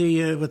lady with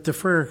the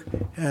fur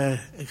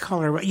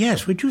collar,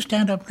 yes, would you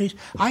stand up, please?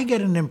 I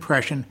get an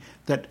impression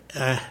that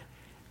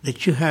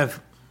you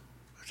have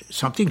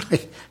something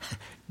like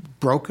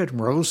broken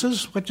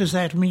roses. What does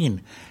that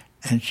mean?"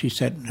 And she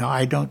said, "No,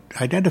 I don't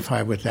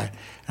identify with that."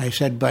 And I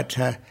said, "But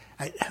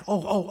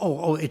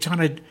it's on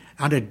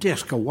a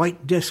disc, a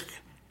white disc."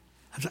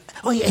 I was like,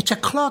 "Oh, yeah, it's a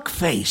clock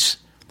face."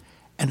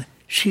 And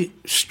she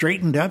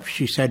straightened up.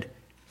 She said,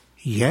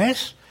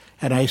 "Yes."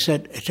 And I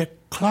said, "It's a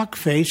clock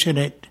face, and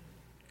it.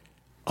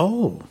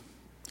 Oh,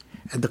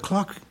 and the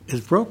clock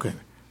is broken.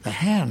 The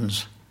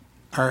hands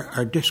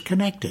are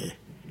disconnected."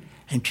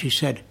 And she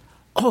said,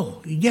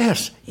 "Oh,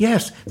 yes,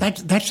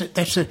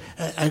 that's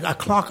a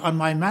clock on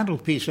my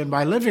mantelpiece in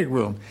my living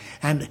room,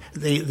 and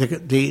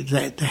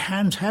the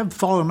hands have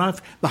fallen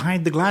off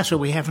behind the glass, so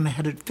we haven't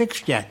had it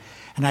fixed yet."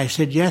 And I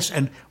said, "Yes,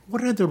 and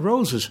what are the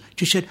roses?"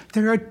 She said,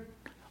 "There are,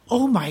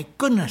 oh my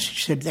goodness,"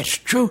 she said, "that's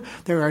true,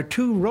 there are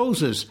two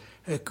roses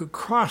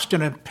crossed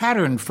in a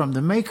pattern from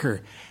the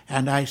maker."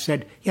 And I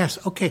said, "Yes,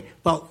 okay,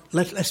 well,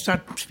 let's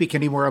not speak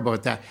any more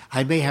about that.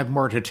 I may have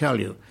more to tell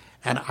you."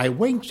 And I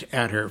winked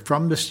at her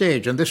from the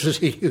stage, and this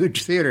is a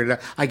huge theater.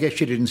 I guess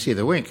she didn't see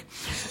the wink.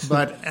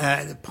 But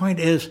the point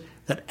is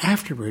that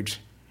afterwards,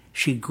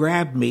 she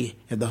grabbed me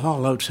in the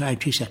hall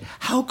outside. She said,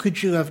 "How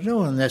could you have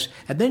known this?"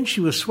 And then she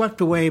was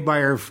swept away by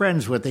her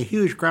friends with the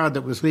huge crowd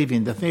that was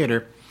leaving the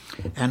theater,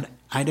 and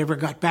I never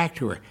got back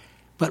to her.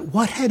 But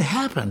what had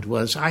happened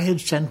was I had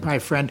sent my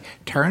friend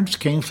Terence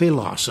Kingsley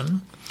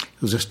Lawson,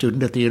 who was a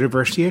student at the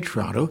University of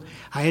Toronto.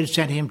 I had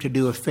sent him to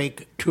do a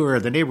fake tour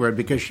of the neighborhood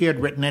because she had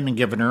written in and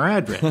given her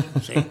address.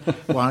 See,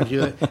 wanted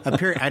you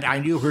appear, and I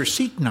knew her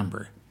seat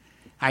number.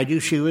 I knew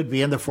she would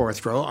be in the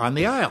fourth row on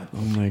the aisle.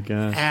 Oh my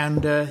God!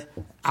 And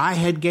I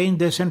had gained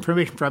this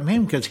information from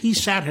him because he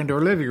sat in her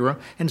living room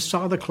and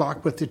saw the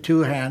clock with the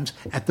two hands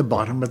at the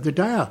bottom of the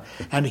dial,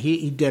 and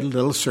he did a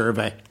little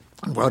survey.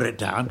 Wrote it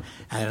down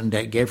and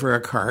gave her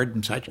a card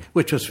and such,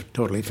 which was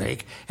totally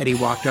fake. And he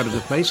walked out of the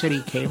place and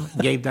he came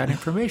and gave that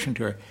information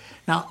to her.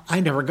 Now, I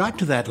never got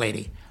to that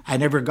lady. I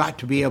never got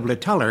to be able to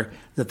tell her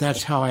that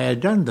that's how I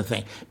had done the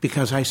thing,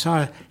 because I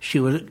saw she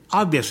was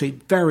obviously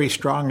very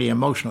strongly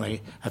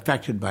emotionally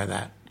affected by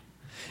that.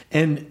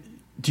 And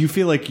do you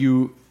feel like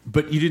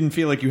but you didn't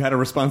feel like you had a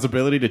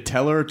responsibility to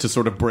tell her to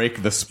sort of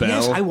break the spell?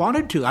 Yes, I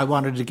wanted to. I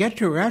wanted to get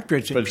to her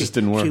afterwards. But it just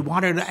didn't work. She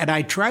wanted, and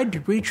I tried to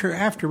reach her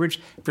afterwards.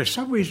 For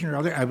some reason or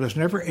other, I was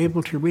never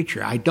able to reach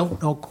her. I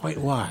don't know quite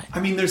why.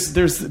 I mean,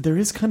 there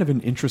is kind of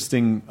an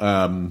interesting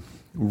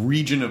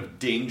region of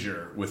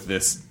danger with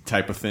this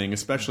type of thing,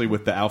 especially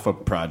with the Alpha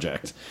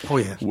Project. Oh,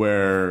 yes.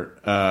 Where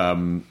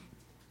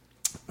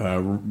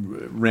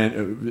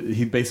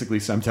he basically,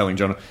 I'm telling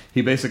Jonah,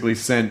 he basically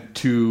sent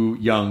two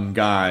young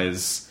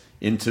guys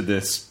into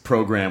this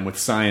program with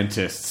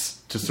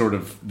scientists to sort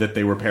of, that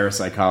they were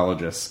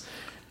parapsychologists,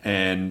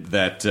 and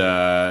that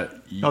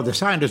the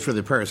scientists were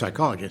the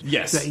parapsychologists.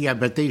 Yes. Yeah,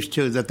 but these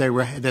two, that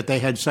they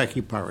had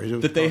psychic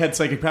powers. That they had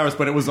psychic powers,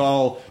 but it was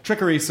all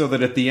trickery so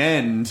that at the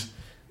end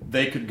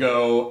they could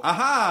go,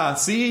 aha,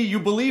 see, you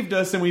believed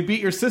us and we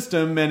beat your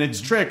system and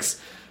it's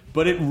tricks.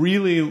 But it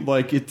really,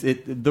 like,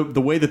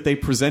 the way that they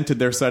presented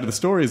their side of the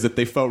story is that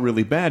they felt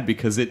really bad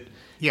because it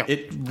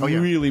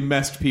really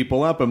messed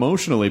people up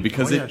emotionally,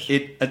 because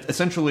it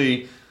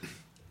essentially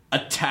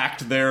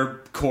attacked their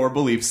core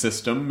belief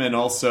system, and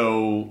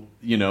also,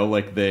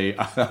 like, they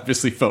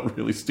obviously felt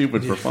really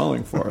stupid for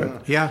falling for it.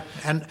 Yeah,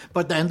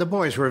 but the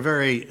boys were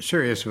very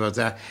serious about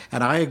that,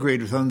 and I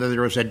agreed with them that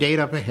there was a date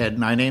up ahead,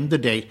 and I named the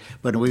date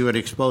when we would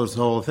expose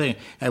the whole thing,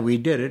 and we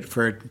did it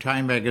for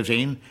Time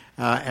magazine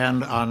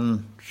and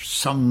on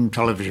some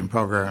television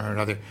program or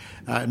another,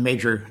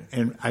 major,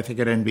 I think,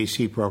 an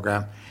NBC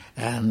program,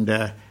 and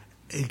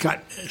it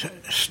got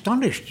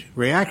astonished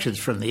reactions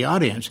from the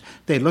audience.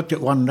 They looked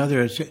at one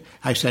another and said,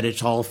 I said,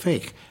 it's all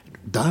fake.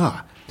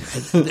 Duh.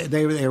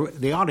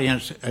 The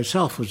audience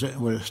itself was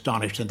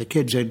astonished, and the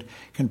kids had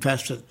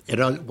confessed that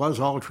it was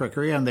all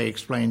trickery, and they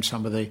explained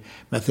some of the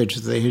methods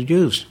that they had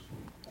used.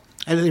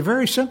 And they're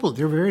very simple.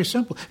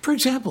 For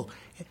example,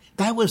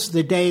 that was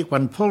the day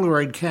when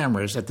Polaroid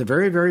cameras, at the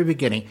very, very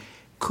beginning,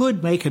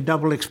 could make a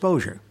double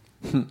exposure.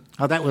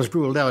 Now, that was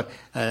ruled out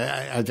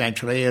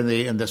eventually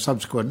in the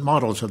subsequent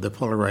models of the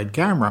Polaroid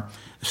camera,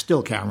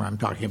 still camera I'm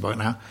talking about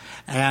now.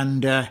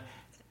 And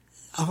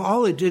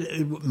all it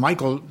did,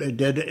 Michael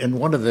did in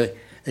one of the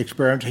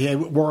experiments, he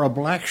wore a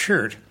black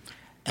shirt,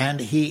 and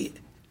he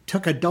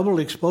took a double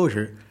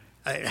exposure,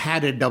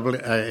 had a double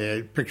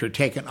picture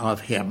taken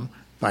of him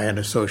by an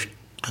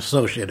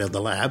associate of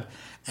the lab,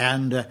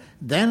 and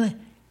then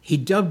he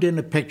dubbed in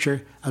a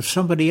picture of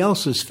somebody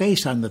else's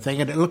face on the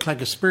thing, and it looked like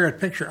a spirit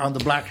picture on the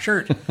black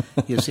shirt,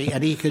 you see,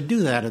 and he could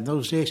do that in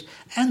those days.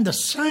 And the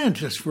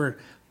scientists were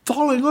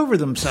falling over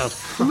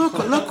themselves.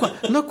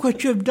 Look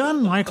what you've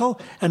done,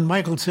 Michael. And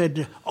Michael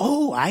said,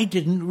 oh, I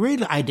didn't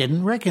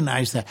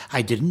recognize that.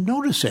 I didn't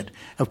notice it.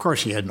 Of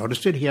course, he had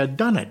noticed it. He had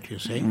done it, you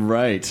see.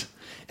 Right.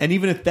 And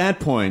even at that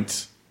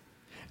point,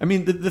 I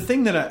mean, the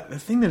thing that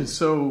is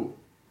so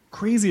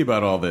crazy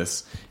about all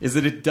this is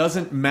that it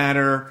doesn't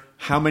matter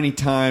how many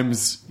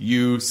times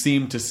you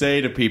seem to say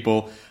to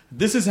people,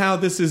 this is how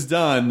this is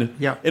done.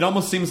 Yeah. It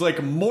almost seems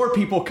like more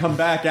people come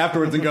back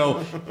afterwards and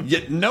go,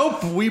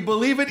 nope, we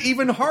believe it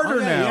even harder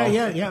now.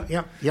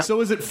 Yeah.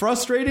 So is it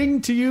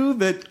frustrating to you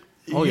that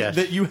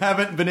that you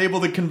haven't been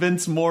able to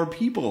convince more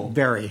people?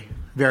 Very,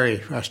 very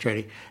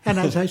frustrating. And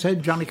as I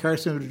said, Johnny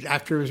Carson,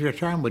 after his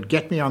retirement, would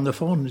get me on the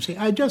phone and say,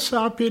 I just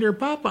saw Peter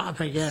Popoff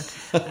again.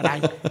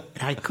 And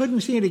I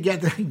couldn't seem to get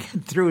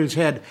through his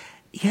head.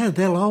 Yeah,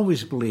 they'll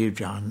always believe,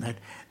 John,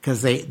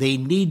 because they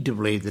need to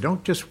believe. They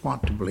don't just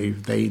want to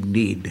believe, they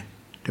need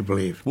to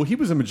believe. Well, he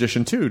was a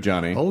magician too,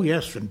 Johnny. Oh,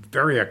 yes, and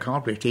very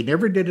accomplished. He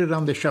never did it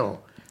on the show.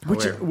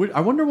 Which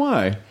I wonder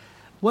why.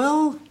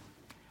 Well,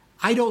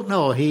 I don't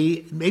know.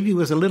 He maybe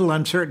was a little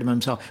uncertain of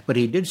himself, but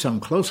he did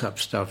some close-up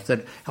stuff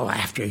that,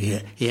 after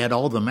he had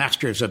all the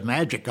masters of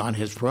magic on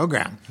his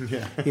program,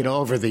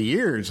 over the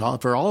years,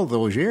 for all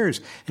those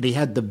years, and he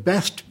had the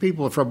best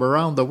people from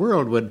around the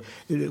world would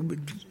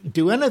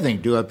do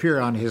anything to appear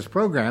on his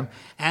program,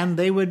 and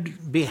they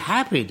would be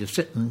happy to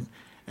sit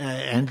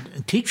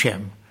and teach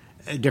him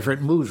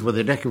different moves with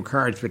a deck of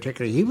cards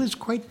particularly. He was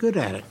quite good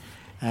at it.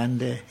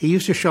 And he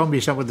used to show me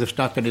some of the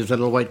stuff in his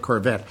little white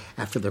Corvette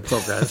after the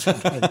programs.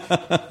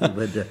 He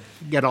would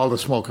get all the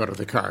smoke out of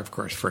the car, of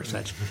course, first.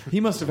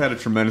 He must have had a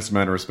tremendous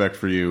amount of respect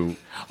for you.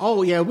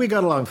 Oh, yeah, we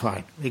got along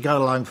fine.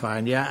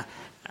 Yeah.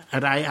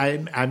 And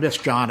I miss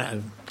John,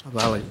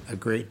 a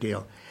great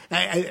deal.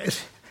 I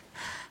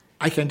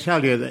can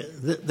tell you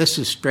that this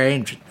is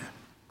strange.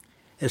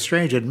 A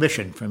strange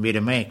admission for me to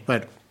make,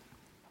 but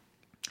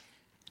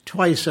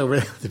twice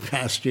over the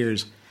past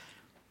years,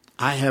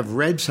 I have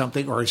read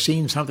something or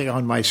seen something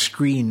on my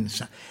screen,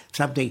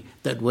 something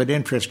that would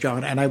interest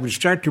John, and I would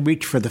start to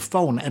reach for the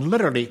phone, and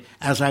literally,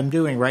 as I'm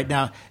doing right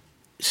now,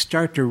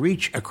 start to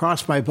reach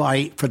across my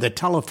body for the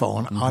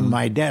telephone on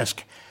my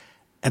desk,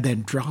 and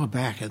then draw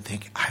back and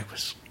think, I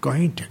was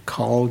going to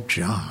call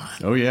John.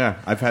 Oh, yeah.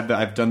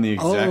 I've done the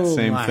exact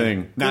same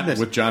thing. Not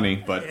with Johnny,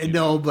 but...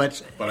 No,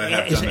 but I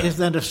have done it.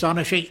 Isn't that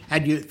astonishing?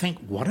 And you think,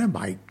 what am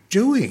I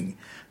doing?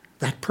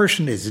 that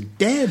person is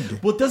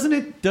dead. Well, does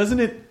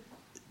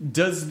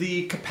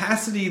the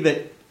capacity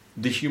that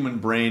the human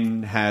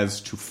brain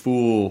has to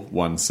fool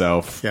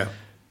oneself, Yeah.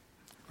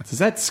 does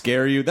that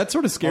scare you? That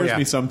sort of scares yeah.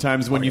 me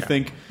sometimes when you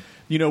think,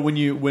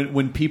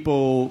 when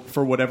people,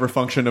 for whatever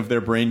function of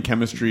their brain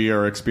chemistry,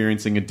 are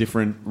experiencing a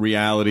different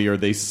reality, or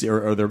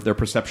their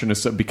perception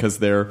is because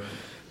their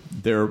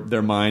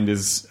mind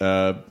is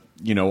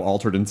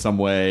altered in some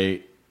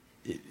way.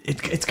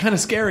 It's kind of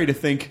scary to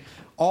think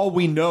all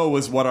we know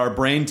is what our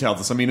brain tells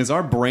us. I mean, is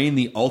our brain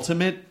the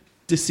ultimate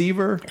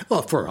deceiver?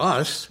 Well, for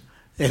us,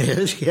 it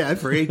is, yeah,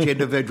 for each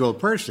individual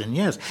person,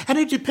 yes. And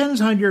it depends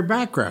on your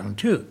background,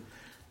 too.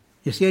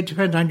 You see, it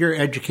depends on your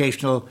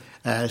educational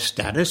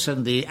status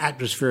and the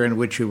atmosphere in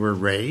which you were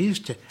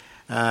raised.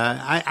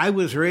 I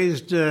was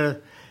raised, I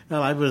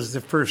was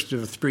the first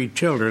of 3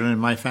 children in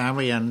my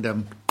family,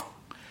 and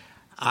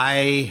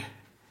I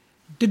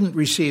didn't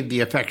receive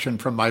the affection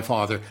from my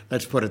father,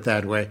 let's put it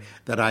that way,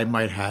 that I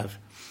might have.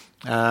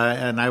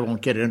 And I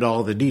won't get into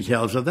all the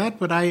details of that,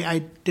 but I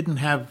didn't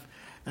have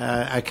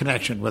a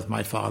connection with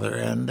my father,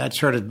 and that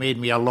sort of made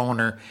me a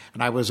loner,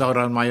 and I was out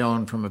on my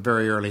own from a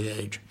very early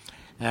age.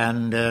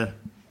 And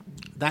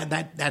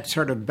that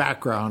sort of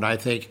background, I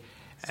think,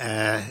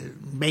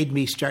 made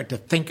me start to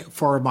think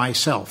for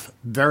myself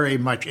very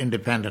much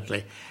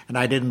independently. And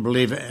I didn't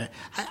believe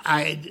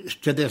I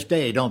to this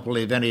day, don't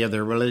believe any of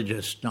the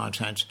religious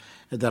nonsense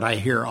that I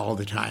hear all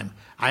the time.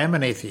 I am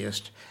an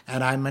atheist,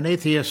 and I'm an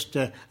atheist.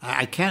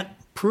 I can't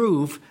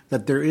prove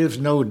that there is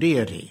no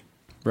deity.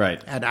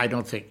 Right. And I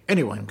don't think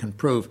anyone can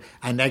prove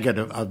a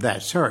negative of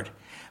that sort.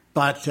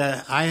 But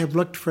I have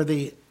looked for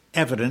the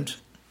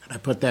evidence, and I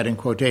put that in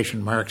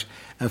quotation marks,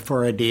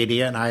 for a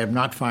deity, and I have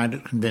not found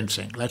it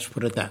convincing. Let's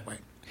put it that way.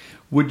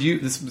 Would you?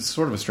 This is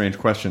sort of a strange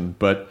question,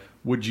 but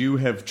would you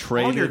have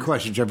traded? All your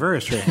questions are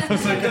very strange.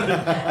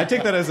 I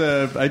take that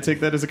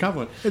as a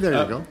compliment. There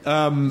you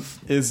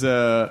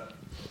go.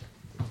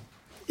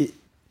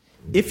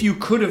 If you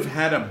could have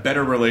had a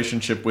better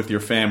relationship with your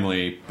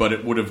family, but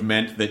it would have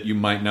meant that you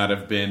might not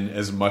have been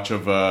as much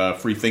of a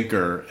free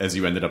thinker as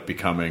you ended up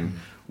becoming,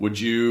 would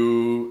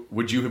you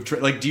have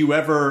do you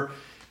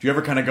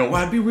ever kind of go,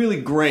 well, it'd be really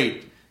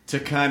great to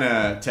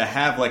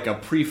have like a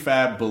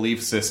prefab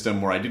belief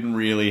system where I didn't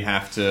really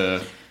have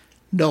to.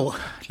 No,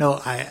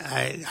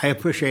 I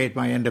appreciate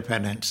my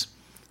independence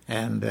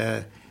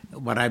and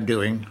what I'm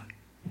doing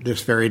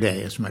this very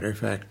day, as a matter of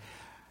fact.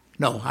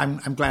 No,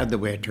 I'm glad the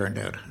way it turned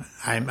out.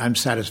 I'm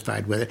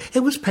satisfied with it.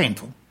 It was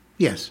painful,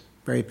 yes,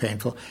 very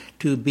painful,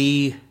 to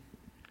be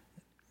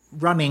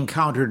running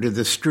counter to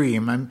the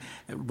stream. I'm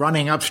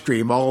running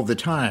upstream all the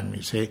time,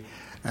 you see.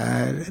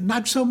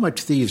 Not so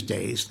much these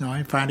days. No,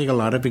 I'm finding a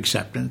lot of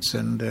acceptance,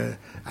 and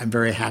I'm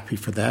very happy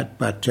for that.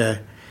 But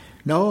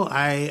no,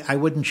 I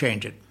wouldn't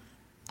change it.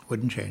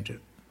 Wouldn't change it.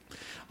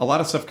 A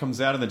lot of stuff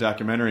comes out in the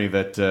documentary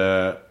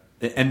that,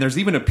 and there's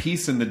even a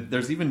piece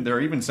there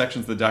are even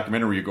sections of the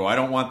documentary where you go, I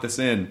don't want this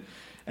in,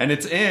 and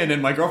it's in,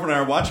 and my girlfriend and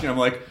I are watching it, I'm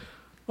like,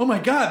 oh my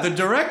God, the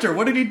director,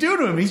 what did he do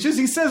to him? He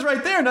says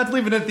right there, not to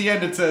leave it at the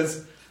end, it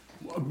says,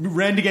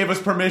 Randy gave us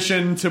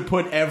permission to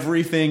put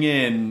everything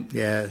in.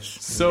 Yes.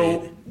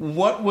 So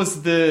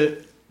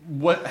indeed.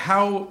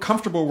 How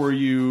comfortable were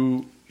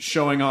you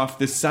showing off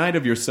this side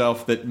of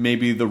yourself that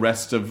maybe the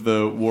rest of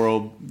the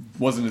world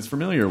wasn't as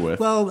familiar with?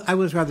 Well, I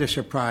was rather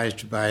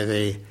surprised by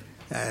the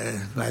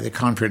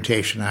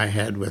confrontation I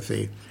had with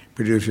the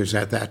producers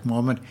at that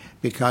moment,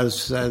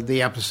 because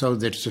the episode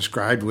that's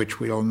described,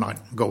 which we'll not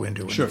go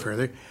into any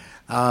further,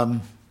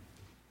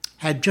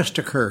 had just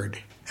occurred,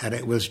 and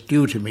it was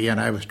due to me, and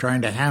I was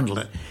trying to handle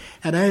it.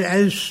 And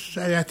as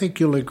I think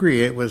you'll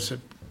agree, it was a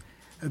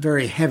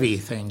very heavy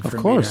thing for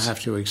me to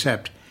have to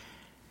accept.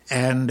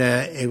 And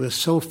it was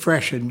so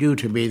fresh and new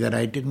to me that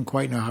I didn't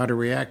quite know how to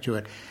react to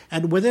it.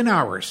 And within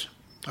hours,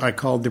 I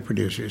called the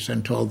producers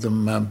and told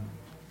them,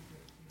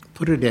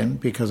 put it in,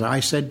 because I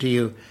said to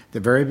you at the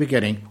very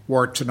beginning,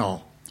 warts and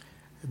all,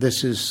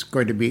 this is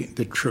going to be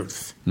the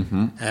truth.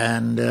 Mm-hmm.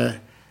 And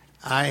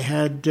I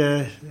had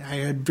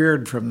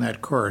veered from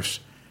that course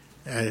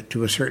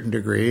to a certain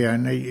degree,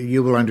 and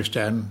you will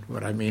understand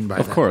what I mean by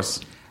that. Of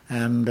course.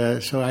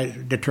 And so I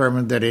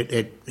determined that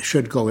it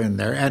should go in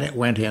there, and it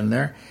went in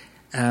there,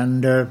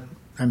 and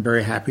I'm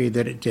very happy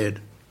that it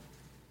did.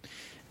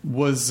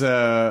 Was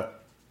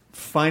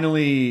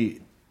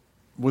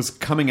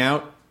coming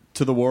out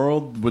to the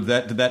world,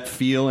 did that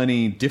feel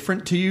any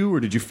different to you,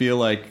 or did you feel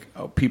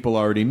like people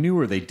already knew,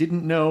 or they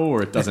didn't know,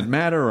 or it doesn't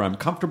matter, or I'm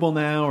comfortable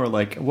now, or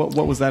like what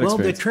was that experience?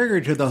 Well, the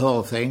trigger to the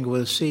whole thing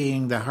was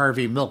seeing the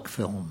Harvey Milk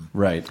film,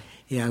 right?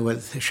 Yeah,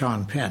 with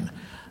Sean Penn.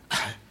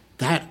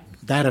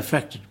 That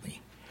affected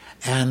me,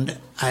 and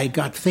I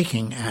got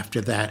thinking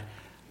after that.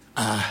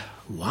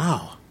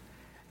 Wow,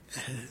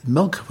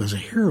 Milk was a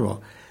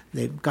hero.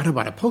 They got him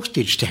on a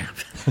postage stamp.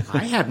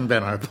 I hadn't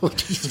been on a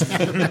postage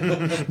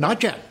stamp.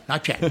 Not yet.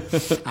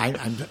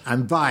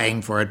 I'm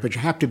vying for it, but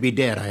you have to be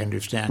dead, I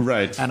understand.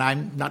 Right. And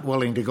I'm not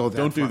willing to go that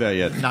Don't far. do that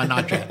yet. No,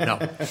 not yet, no.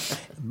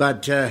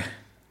 But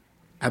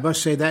I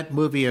must say that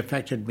movie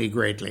affected me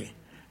greatly.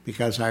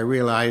 because I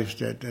realized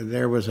that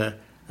there was a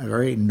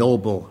very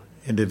noble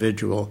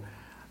individual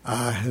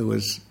who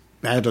was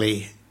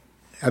badly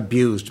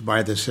abused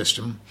by the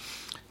system.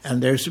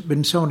 And there's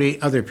been so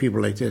many other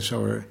people like this,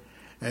 or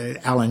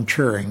Alan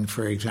Turing,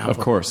 for example. Of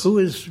course. Who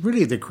is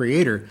really the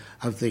creator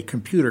of the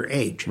computer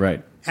age.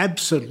 Right.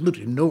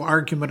 Absolutely no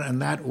argument on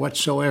that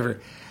whatsoever.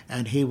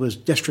 And he was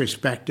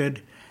disrespected.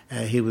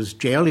 He was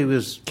jailed. He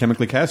was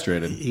Chemically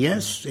castrated.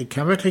 Yes,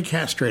 chemically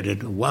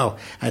castrated. Wow.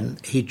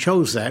 And he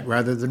chose that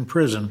rather than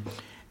prison.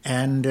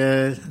 And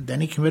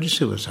then he committed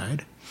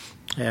suicide.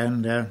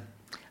 And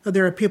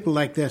there are people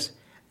like this.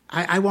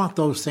 I want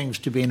those things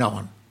to be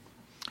known.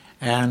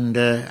 And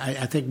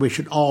I think we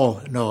should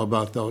all know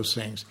about those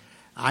things.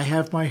 I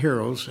have my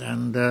heroes,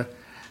 and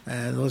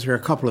those are a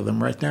couple of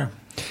them right there.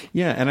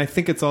 Yeah, and I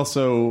think it's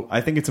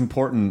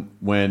important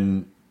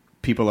when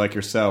people like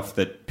yourself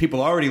that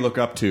people already look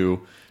up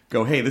to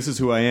go, hey, this is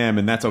who I am,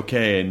 and that's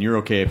okay, and you're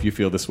okay if you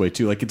feel this way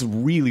too. Like, it's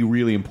really,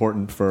 really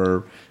important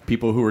for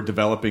people who are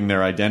developing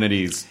their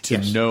identities to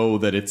know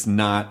that it's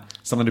not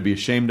something to be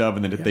ashamed of,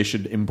 and that they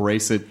should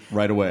embrace it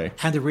right away.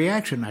 And the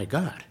reaction I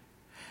got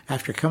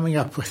after coming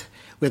up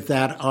with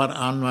that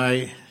on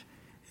my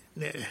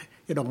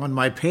on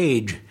my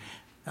page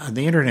on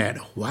the internet,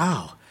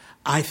 wow.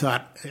 I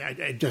thought,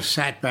 I just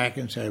sat back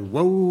and said,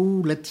 whoa,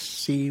 let's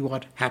see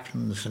what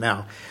happens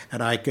now.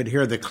 And I could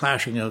hear the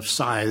clashing of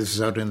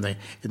scythes out in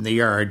the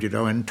yard,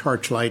 and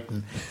torchlight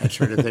and that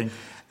sort of thing.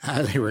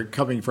 They were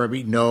coming for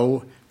me.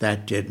 No,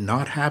 that did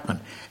not happen.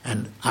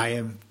 And I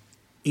am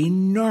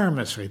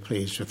enormously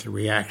pleased with the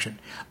reaction.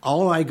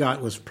 All I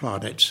got was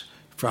plaudits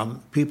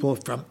from people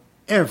from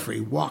every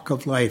walk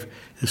of life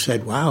who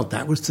said, wow,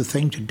 that was the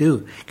thing to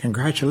do.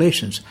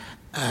 Congratulations.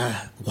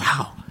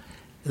 Wow.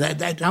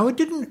 Now, it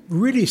didn't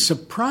really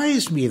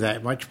surprise me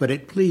that much, but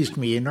it pleased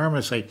me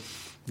enormously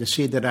to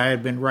see that I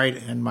had been right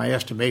in my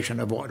estimation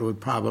of what would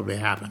probably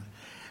happen.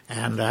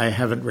 And I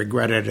haven't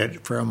regretted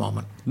it for a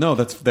moment. No,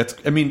 that's.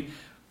 I mean,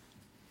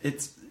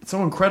 it's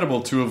so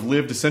incredible to have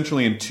lived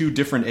essentially in two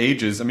different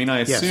ages. I mean, I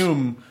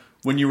assume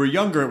when you were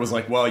younger, it was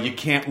like, well, you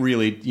can't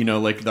really,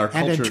 like our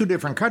culture. And in two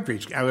different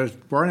countries. I was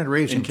born and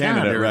raised in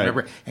Canada, right.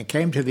 remember, and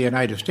came to the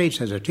United States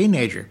as a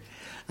teenager,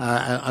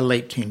 a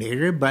late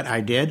teenager, but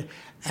I did.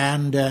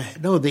 And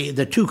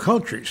the two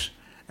cultures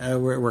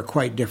were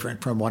quite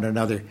different from one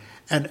another.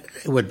 And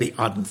it would be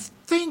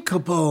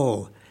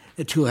unthinkable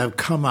to have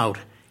come out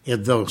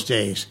in those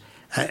days.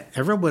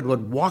 Everyone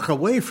would walk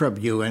away from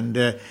you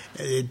and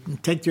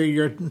take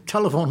your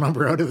telephone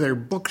number out of their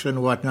books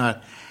and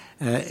whatnot,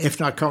 if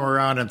not come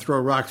around and throw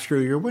rocks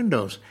through your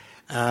windows.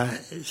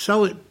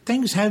 So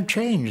things have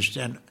changed,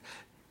 and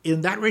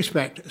in that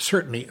respect,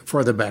 certainly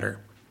for the better.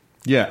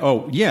 Yeah.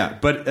 Oh, yeah.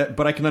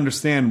 But I can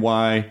understand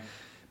why.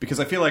 Because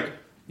I feel like,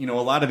 a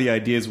lot of the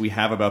ideas we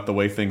have about the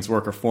way things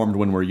work are formed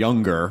when we're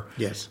younger.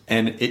 Yes.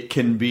 And it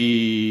can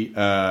be,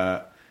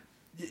 I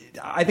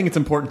think it's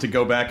important to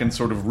go back and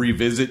sort of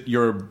revisit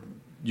your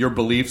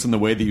beliefs and the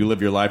way that you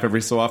live your life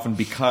every so often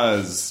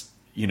because,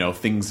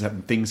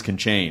 things can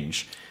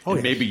change. Oh,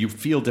 and maybe you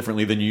feel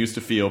differently than you used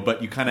to feel,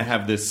 but you kind of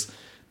have this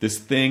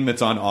thing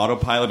that's on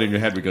autopilot in your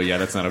head. We go, yeah,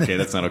 that's not okay,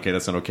 that's not okay,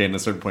 that's not okay. And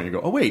at a certain point you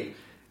go, oh, wait.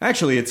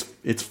 Actually, it's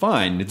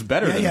fine. It's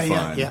better than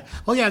fine. Yeah.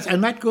 Oh, yes,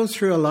 and that goes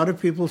through a lot of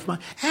people's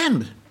mind.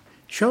 And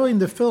showing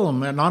the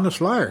film An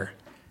Honest Liar,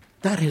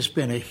 that has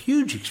been a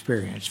huge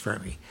experience for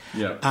me.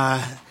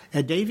 Yeah.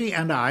 Davey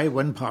and I,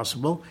 when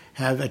possible,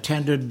 have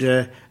attended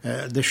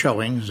the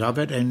showings of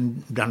it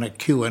and done a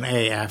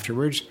Q&A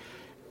afterwards.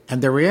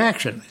 And the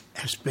reaction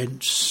has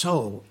been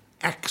so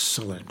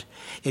excellent.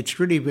 It's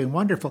really been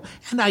wonderful.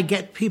 And I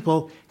get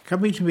people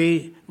coming to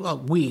me, well,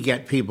 we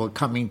get people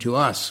coming to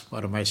us,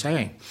 what am I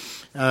saying,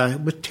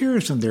 with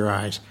tears in their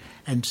eyes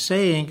and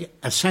saying,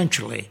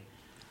 essentially,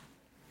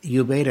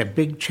 you made a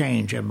big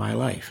change in my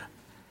life.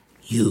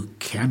 You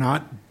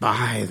cannot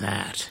buy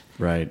that.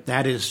 Right.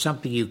 That is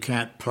something you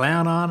can't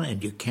plan on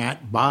and you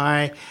can't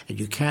buy and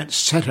you can't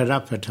set it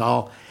up at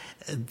all.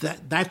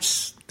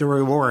 That's the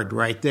reward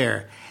right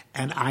there.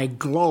 And I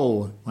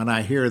glow when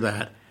I hear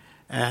that.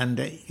 And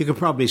you can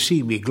probably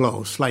see me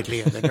glow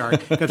slightly in the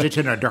dark because it's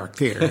in a dark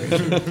theater.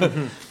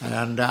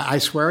 And I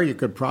swear you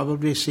could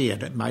probably see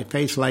it. My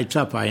face lights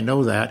up. I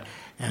know that.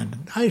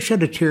 And I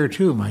shed a tear,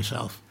 too,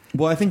 myself.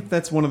 Well, I think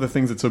that's one of the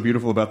things that's so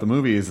beautiful about the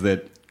movie is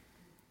that,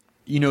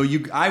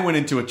 I went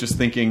into it just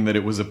thinking that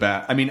it was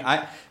about...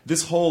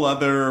 this whole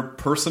other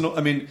personal...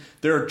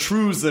 there are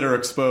truths that are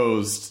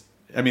exposed.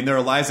 There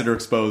are lies that are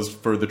exposed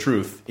for the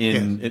truth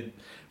in it.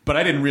 But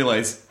I didn't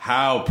realize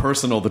how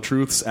personal the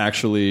truths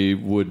actually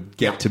would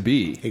get to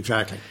be.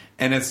 Exactly.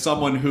 And as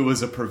someone who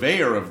was a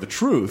purveyor of the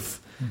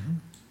truth,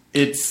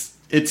 it's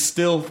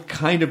still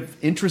kind of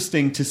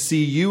interesting to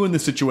see you in the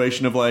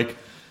situation of like,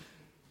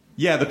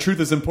 yeah, the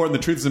truth is important.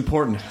 The truth is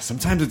important.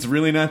 Sometimes it's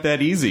really not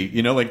that easy,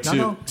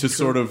 to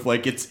sort of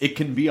like it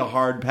can be a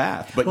hard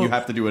path, but you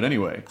have to do it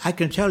anyway. I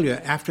can tell you,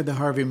 after the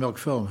Harvey Milk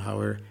film,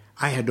 however,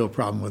 I had no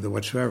problem with it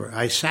whatsoever.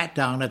 I sat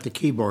down at the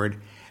keyboard.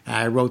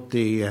 I wrote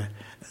the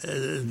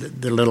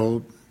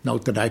little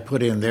note that I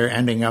put in there,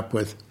 ending up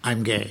with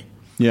 "I'm gay."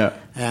 Yeah.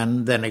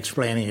 And then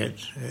explaining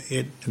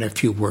it in a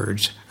few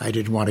words. I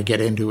didn't want to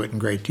get into it in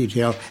great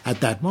detail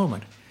at that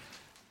moment.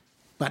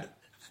 But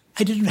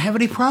I didn't have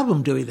any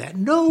problem doing that.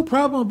 No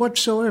problem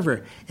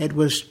whatsoever. It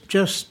was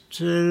just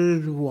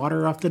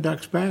water off the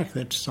duck's back.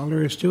 That's all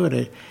there is to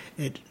it.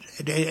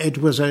 It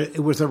was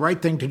the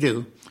right thing to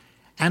do.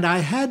 And I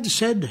had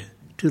said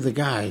to the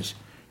guys,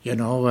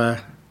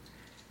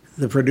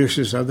 the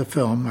producers of the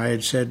film, I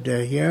had said,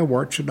 yeah,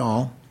 warts and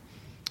all.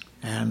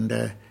 And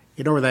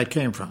you know where that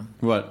came from?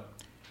 What?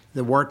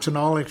 The warts and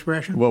all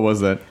expression? What was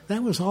that?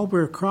 That was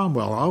Oliver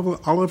Cromwell.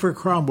 Oliver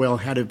Cromwell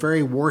had a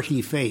very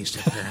warty face,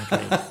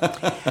 apparently.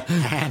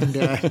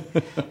 And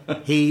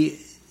he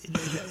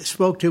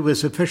spoke to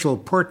his official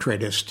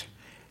portraitist,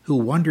 who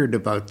wondered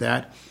about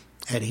that,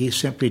 and he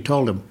simply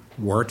told him,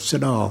 warts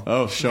and all.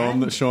 Oh, show him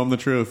the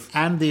truth.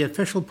 And the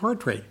official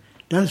portrait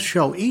does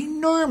show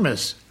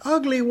enormous,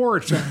 ugly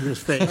warts on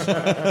his face.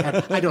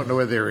 And I don't know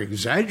whether they're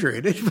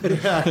exaggerated,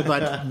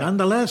 but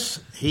nonetheless,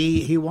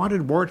 he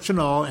wanted warts and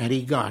all, and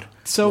he got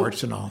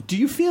warts and all. Do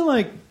you feel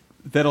like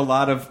that a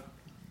lot of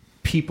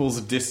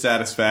people's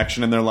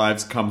dissatisfaction in their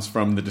lives comes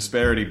from the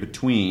disparity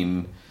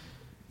between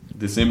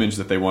this image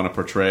that they want to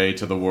portray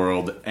to the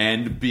world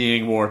and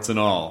being warts and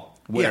all?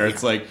 Where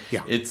it's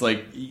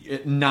like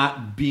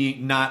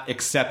not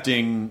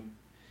accepting.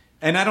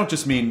 And I don't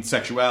just mean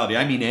sexuality.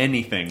 I mean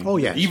anything. Oh,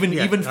 yes.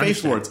 Even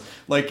face warts.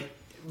 Like,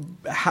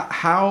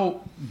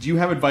 how do you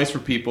have advice for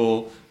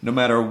people, no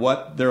matter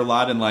what their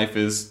lot in life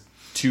is,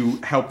 to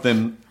help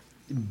them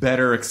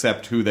better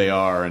accept who they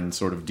are and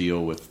sort of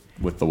deal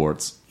with the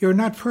warts? You're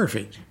not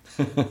perfect.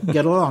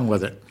 Get along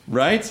with it.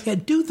 Right? Yeah,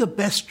 do the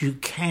best you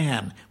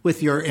can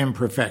with your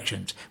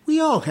imperfections. We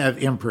all have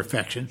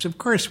imperfections. Of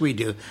course we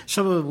do.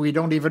 Some of them we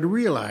don't even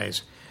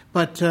realize.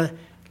 But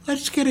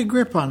let's get a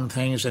grip on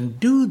things and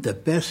do the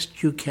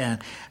best you can.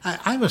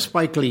 I'm a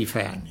Spike Lee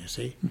fan, you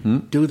see.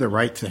 Mm-hmm. Do the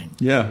right thing.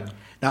 Yeah.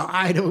 Now,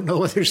 I don't know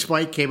whether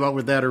Spike came up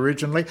with that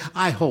originally.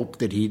 I hope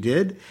that he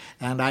did.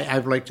 And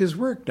I've liked his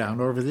work down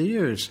over the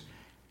years.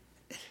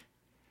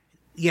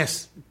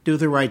 Yes, do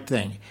the right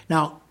thing.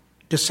 Now,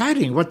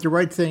 deciding what the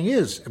right thing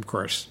is, of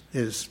course,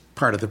 is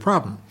part of the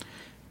problem.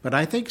 But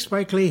I think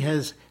Spike Lee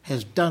has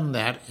done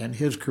that in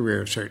his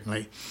career,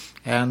 certainly.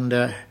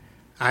 And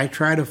I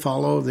try to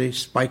follow the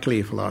Spike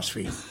Lee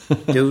philosophy.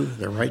 Do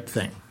the right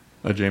thing.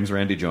 A James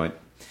Randi joint.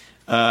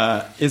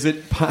 Is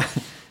it?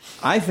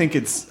 I think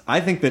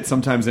that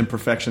sometimes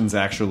imperfections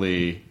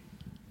actually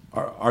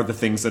are the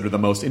things that are the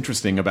most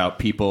interesting about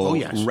people. Oh,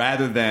 yes.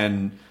 Rather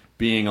than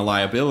being a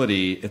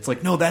liability. It's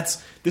like, no,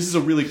 this is a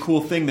really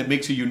cool thing that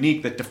makes you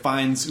unique, that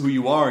defines who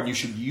you are, and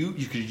you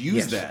could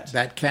use that.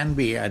 That can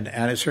be,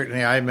 and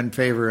certainly I'm in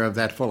favor of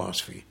that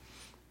philosophy.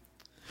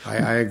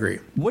 I agree.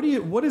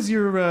 What's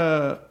your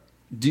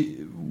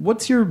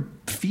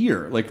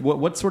fear? Like,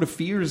 what sort of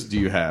fears do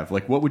you have?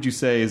 Like, what would you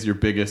say is your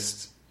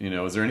biggest?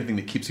 Is there anything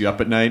that keeps you up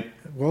at night?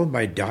 Well,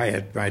 my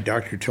diet. My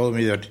doctor told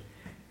me that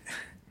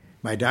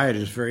my diet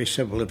is very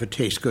simple. If it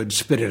tastes good,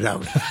 spit it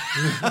out.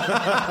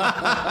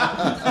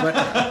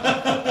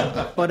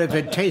 But if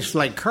it tastes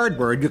like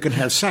cardboard, you can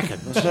have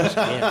seconds.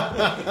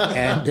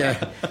 And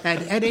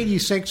at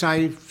 86,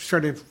 I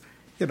sort of,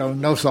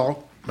 no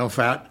salt, no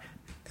fat,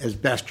 as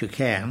best you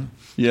can.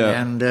 Yeah.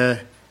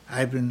 And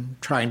I've been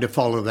trying to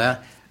follow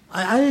that.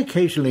 I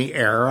occasionally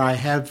err. I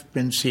have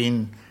been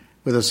seen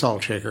with a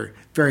salt shaker,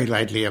 very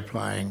lightly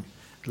applying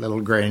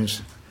little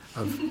grains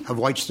of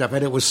white stuff,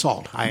 and it was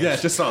salt.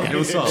 Just salt. It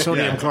was salt.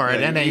 Sodium chloride,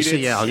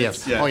 NaCl,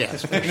 yes. Yeah. Oh,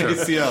 yes, for sure.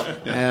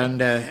 NaCl. Yeah.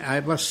 And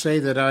I must say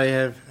that I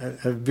have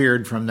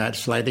veered from that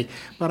slightly,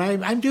 but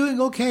I'm doing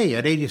okay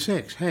at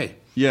 86. Hey.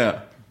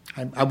 Yeah.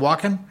 I'm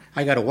walking.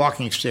 I got a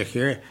walking stick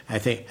here. I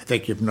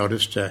think you've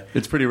noticed.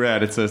 It's pretty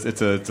rad. It's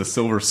a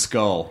silver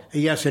skull.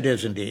 Yes, it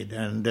is indeed.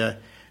 And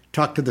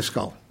talk to the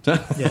skull.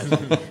 Yes.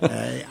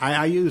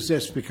 I use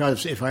this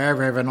because if I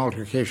ever have an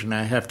altercation,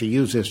 I have to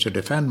use this to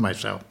defend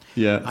myself.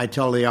 Yeah. I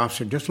tell the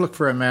officer, just look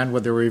for a man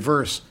with a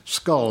reverse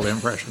skull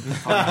impression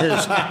on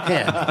his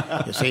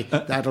head. You see,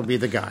 that'll be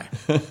the guy.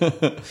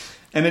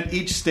 And at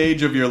each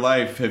stage of your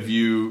life, have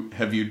you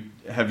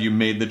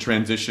made the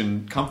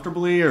transition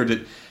comfortably, or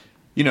did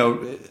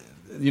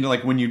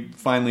like when you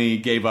finally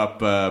gave up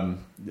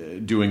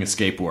doing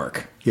escape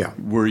work? Yeah.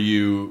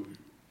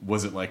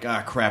 Was it like,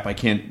 crap, I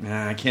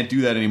can't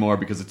do that anymore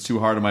because it's too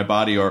hard on my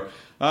body, or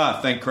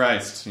thank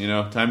Christ,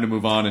 time to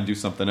move on and do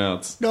something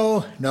else?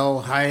 No,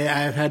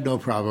 I've had no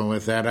problem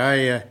with that.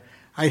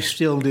 I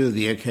still do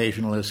the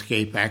occasional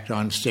escape act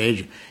on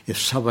stage if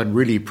someone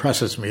really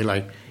presses me,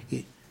 like,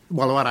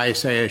 well, what I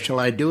say is, shall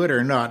I do it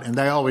or not? And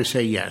they always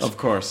say yes. Of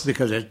course.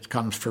 Because it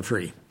comes for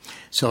free.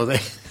 So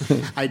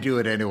I do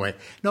it anyway.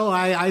 No,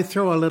 I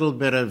throw a little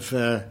bit of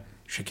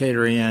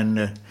chicanery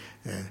and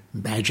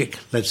magic,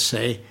 let's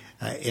say,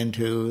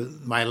 into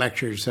my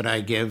lectures that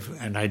I give,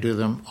 and I do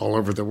them all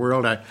over the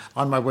world. I'm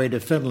on my way to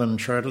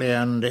Finland shortly,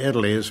 and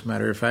Italy, as a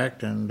matter of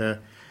fact. And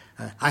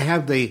I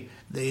have the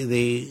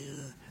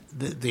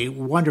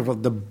wonderful,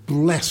 the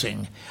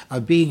blessing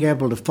of being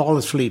able to fall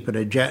asleep at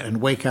a jet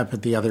and wake up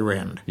at the other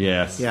end.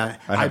 Yes. Yeah,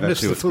 I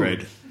miss the food.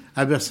 Great.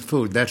 I miss the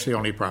food. That's the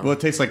only problem. Well, it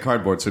tastes like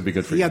cardboard, so it'd be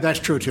good for you. Yeah, that's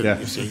true, too. Yeah.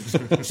 You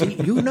see,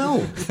 you know.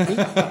 He's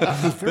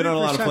Been on a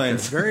lot of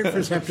planes. Very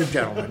perceptive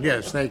gentleman.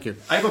 Yes, thank you.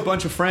 I have a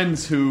bunch of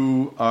friends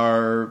who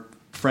are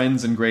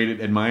friends and great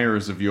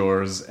admirers of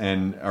yours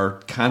and are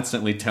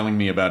constantly telling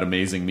me about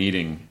Amazing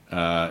Meeting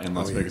in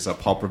Las Vegas.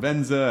 Paul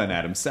Provenza and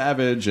Adam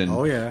Savage and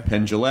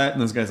Penn Jillette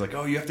and those guys like,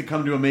 oh, you have to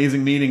come to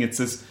Amazing Meeting. It's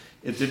this...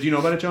 did you know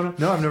about it, Jonah?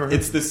 No, I've never heard.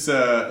 It's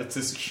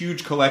this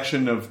huge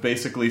collection of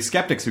basically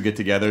skeptics who get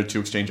together to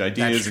exchange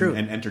ideas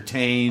and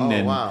entertain. Oh,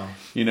 and, wow.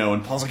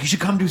 And Paul's like, you should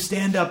come do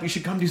stand-up. You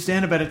should come do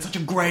stand-up. And it's such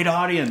a great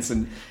audience.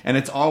 And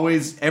it's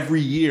always,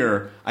 every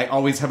year, I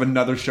always have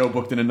another show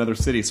booked in another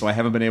city, so I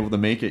haven't been able to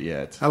make it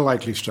yet. A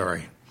likely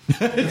story.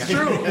 It's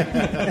true.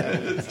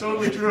 It's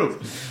totally true.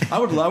 I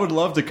would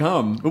love to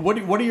come. But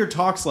what are your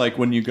talks like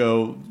when you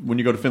go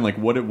to Finland? Like,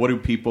 what do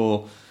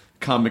people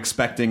come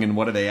expecting, and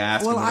what do they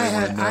ask? Well, I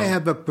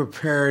have a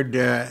prepared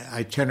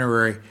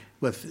itinerary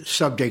with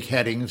subject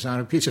headings on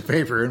a piece of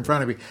paper in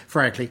front of me,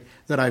 frankly,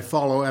 that I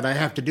follow, and I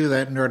have to do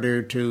that in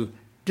order to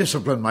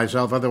discipline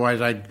myself.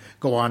 Otherwise, I'd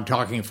go on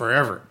talking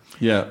forever.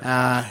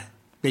 Yeah.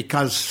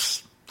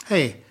 Because,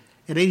 hey,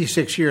 in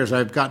 86 years,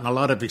 I've gotten a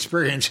lot of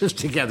experiences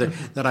together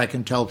that I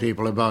can tell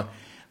people about.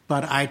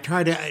 But I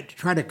try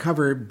to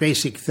cover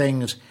basic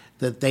things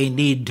that they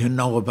need to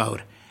know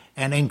about.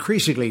 And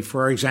increasingly,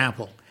 for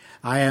example,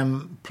 I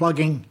am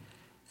plugging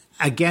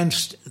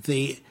against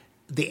the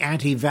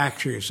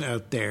anti-vaxxers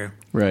out there,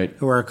 right,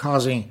 who are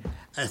causing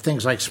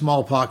things like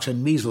smallpox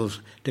and measles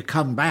to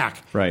come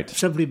back, right,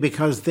 simply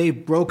because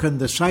they've broken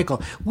the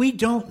cycle. We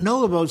don't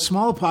know about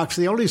smallpox.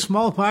 The only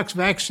smallpox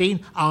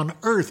vaccine on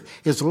Earth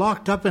is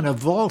locked up in a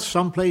vault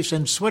someplace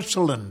in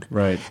Switzerland,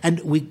 right, and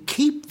we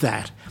keep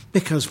that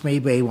because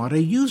maybe they want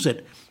to use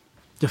it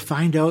to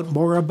find out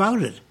more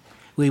about it.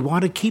 We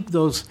want to keep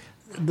those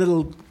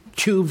little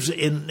tubes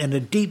in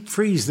a deep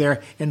freeze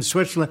there in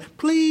Switzerland.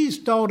 Please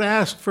don't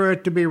ask for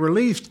it to be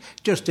released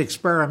just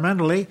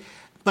experimentally.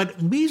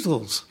 But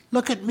measles,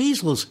 look at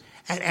measles.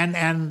 And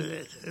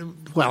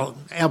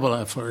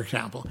Ebola, for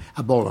example,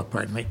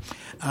 pardon me.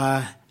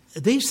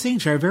 These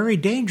things are very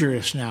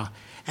dangerous now.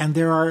 And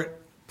there are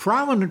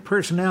prominent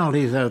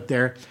personalities out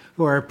there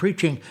who are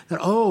preaching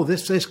that,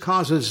 this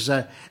causes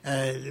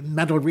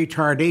mental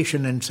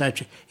retardation and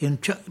such.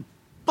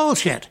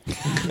 Bullshit.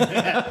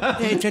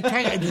 It's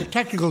a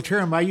technical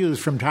term I use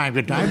from time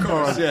to time,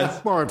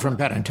 borrowed from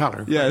Penn and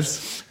Teller.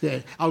 Yes.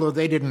 Although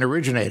they didn't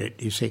originate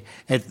it, you see.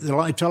 It's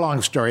a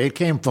long story. It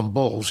came from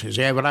bulls, you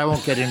see, but I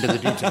won't get into the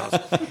details.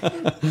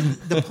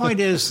 The point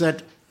is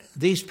that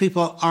these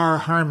people are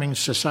harming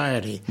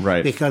society,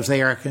 right, because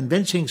they are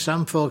convincing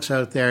some folks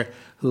out there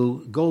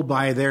who go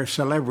by their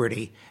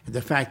celebrity,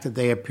 the fact that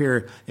they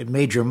appear in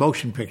major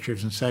motion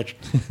pictures and such.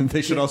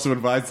 They should also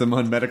advise them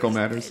on medical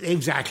matters.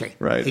 Exactly.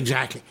 Right.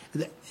 Exactly.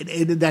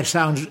 That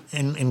sounds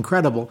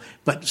incredible,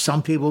 but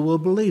some people will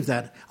believe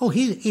that. Oh,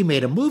 he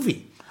made a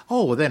movie.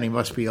 Oh, well, then he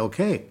must be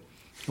okay.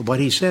 What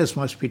he says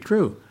must be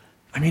true.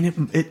 I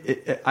mean,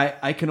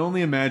 I can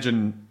only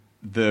imagine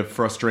the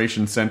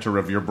frustration center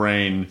of your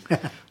brain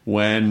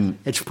when...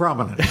 It's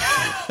prominent.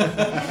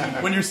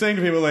 When you're saying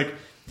to people like,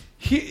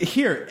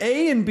 here,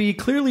 A and B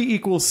clearly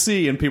equals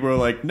C, and people are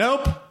like,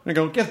 nope. I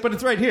go, yes, but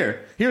it's right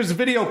here. Here's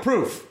video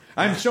proof.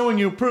 I'm showing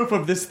you proof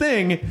of this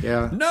thing.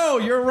 Yeah. No,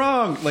 you're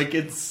wrong. Like,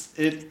 it's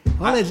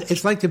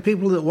like the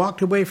people that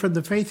walked away from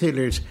the faith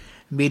healers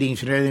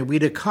meetings and everything.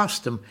 We'd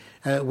accost them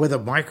with a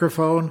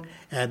microphone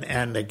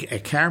and a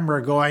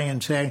camera going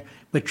and saying,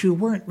 but you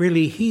weren't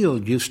really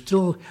healed. You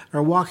still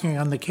are walking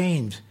on the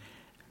canes.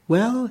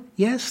 Well,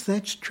 yes,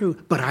 that's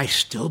true. But I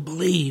still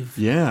believe.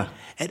 Yeah.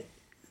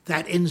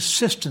 That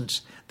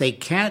insistence. They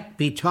can't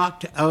be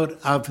talked out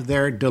of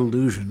their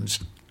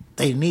delusions.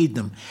 They need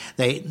them.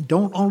 They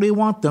don't only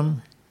want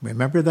them.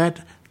 Remember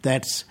that?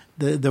 That's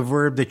the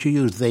verb that you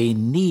use. They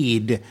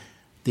need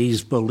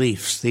these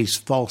beliefs, these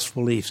false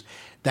beliefs.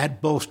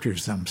 That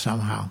bolsters them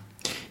somehow.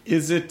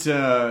 Is it,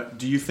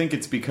 do you think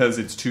it's because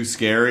it's too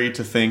scary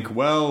to think,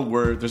 well,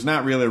 there's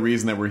not really a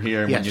reason that we're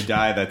here, and yes, when you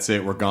die, that's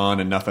it, we're gone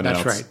and nothing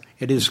else? That's right.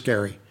 It is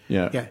scary.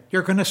 Yeah.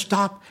 You're going to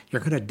stop, you're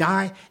going to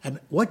die, and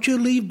what you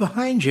leave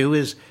behind you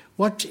is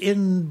what's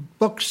in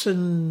books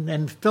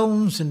and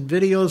films and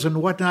videos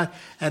and whatnot,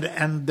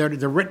 and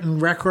the written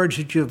records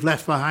that you've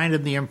left behind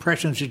and the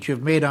impressions that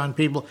you've made on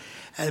people.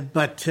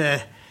 But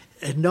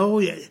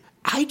no,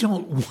 I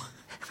don't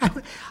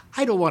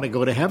want to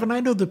go to heaven.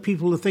 I know the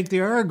people who think they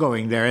are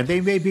going there, and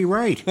they may be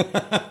right.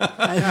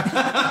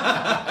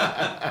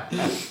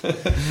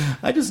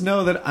 I just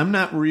know that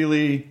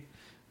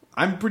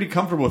I'm pretty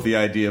comfortable with the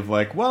idea of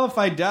like, well, if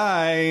I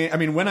die,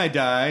 when I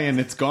die and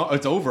it's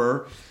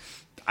over,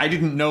 I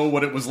didn't know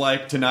what it was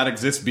like to not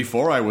exist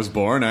before I was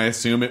born. I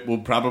assume it will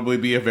probably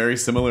be a very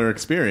similar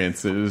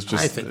experience. It was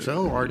just, I think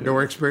so, or no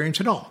experience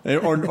at all.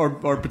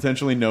 or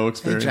potentially no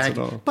experience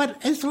exactly. at all.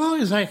 But as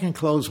long as I can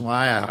close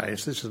my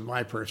eyes, this is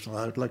my personal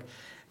outlook,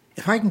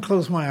 if I can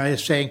close my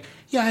eyes saying,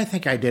 yeah, I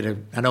think I did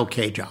an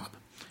okay job,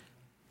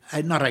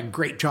 not a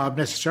great job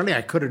necessarily.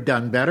 I could have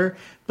done better,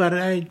 but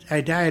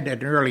I died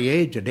at an early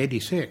age at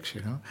 86,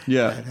 you know.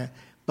 Yeah.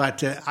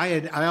 But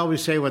I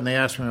always say when they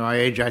ask me my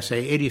age, I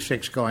say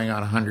 86 going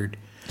on 100.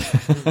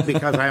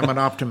 Because I'm an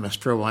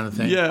optimist, for one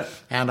thing. Yeah.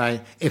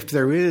 And if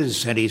there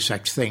is any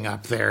such thing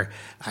up there,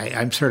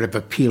 I'm sort of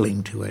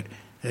appealing to it,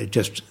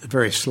 just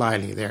very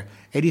slyly there.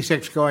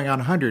 86 going on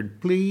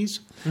 100, please.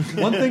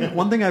 One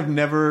thing I've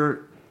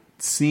never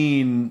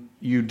seen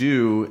you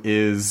do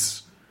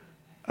is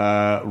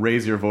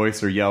raise your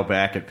voice or yell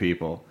back at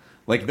people.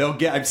 Like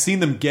I've seen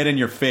them get in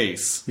your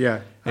face,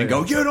 and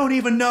go, "You don't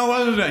even know,"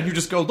 and you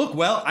just go, "Look,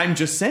 well, I'm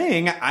just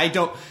saying, I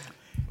don't."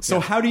 So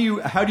how do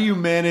you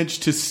manage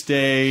to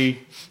stay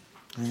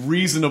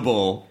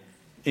reasonable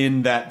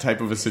in that type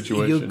of a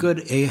situation?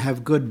 You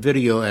have good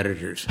video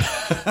editors.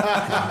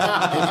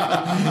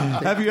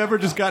 Have you ever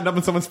just gotten up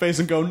in someone's face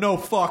and go, "No,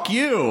 fuck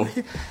you"?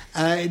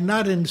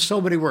 Not in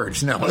so many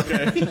words, no.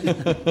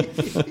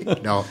 Okay.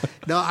 No.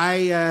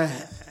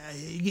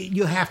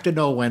 You have to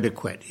know when to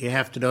quit. You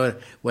have to know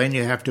when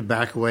you have to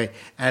back away.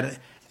 And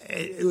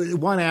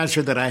one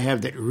answer that I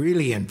have that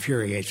really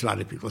infuriates a lot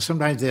of people,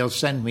 sometimes they'll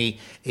send me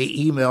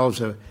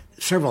emails of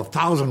several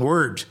thousand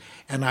words,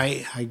 and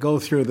I go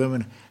through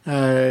them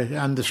and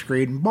on the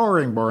screen,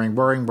 boring.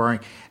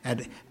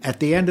 And at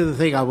the end of the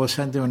thing, I will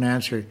send them an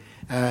answer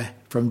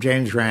from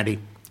James Randi.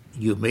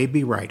 You may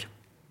be right.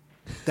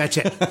 That's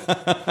it.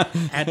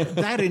 And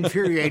that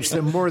infuriates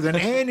them more than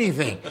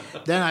anything.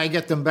 Then I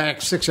get them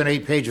back 6 and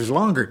 8 pages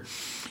longer.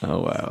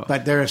 Oh, wow.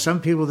 But there are some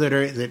people that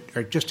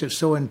are just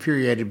so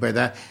infuriated by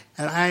that.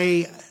 And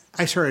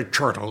I sort of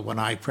chortle when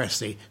I press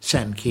the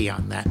send key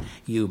on that.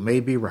 You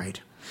may be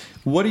right.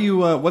 What do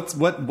you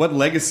what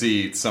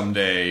legacy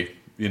someday,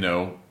 you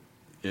know,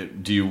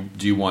 do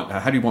you want?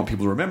 How do you want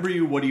people to remember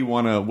you? What do you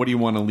want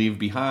to leave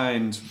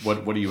behind?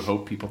 What do you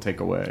hope people take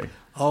away?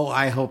 Oh,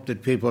 I hope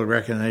that people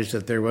recognize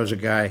that there was a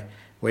guy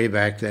way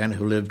back then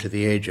who lived to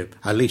the age of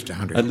at least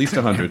 100. At least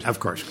 100. Of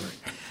course.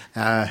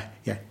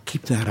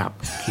 Keep that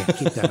up. Yeah,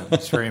 keep that up.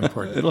 It's very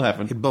important. It'll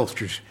happen. It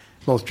bolsters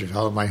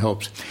all of my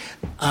hopes.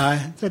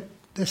 That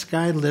this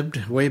guy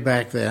lived way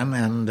back then,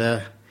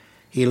 and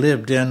he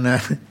lived in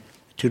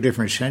 2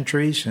 different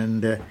centuries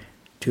and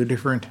 2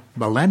 different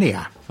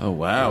millennia. Oh,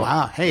 wow.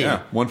 Wow. Hey.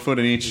 Yeah, 1 foot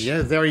in each.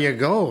 Yeah, there you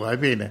go. I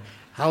mean,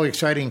 how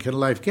exciting can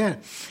life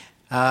get?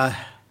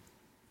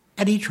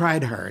 And he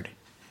tried hard.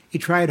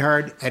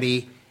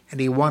 And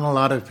he won a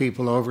lot of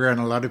people over, and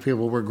a lot of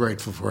people were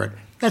grateful for it.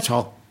 That's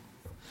all.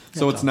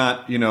 So it's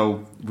not, you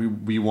know,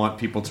 we want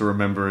people to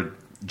remember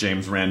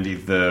James Randi,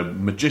 the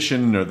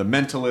magician or the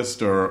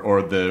mentalist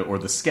or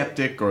the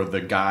skeptic or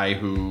the guy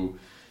who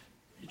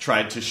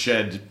tried to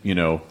shed, you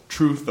know,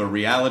 truth or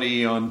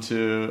reality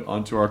onto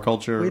our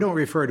culture. We don't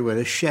refer to it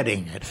as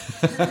shedding it,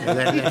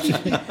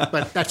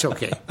 but that's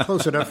okay.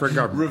 Close enough for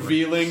government.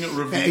 Revealing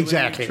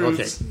exactly.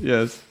 Truths. Okay.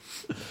 Yes.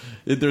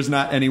 There's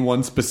not any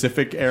one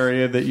specific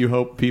area that you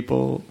hope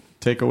people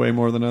take away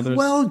more than others?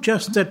 Well,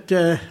 just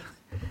that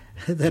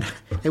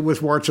it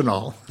was warts and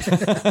all,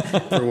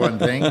 for one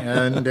thing.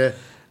 And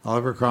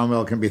Oliver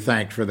Cromwell can be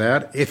thanked for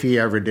that, if he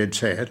ever did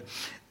say it.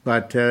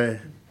 But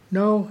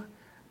no,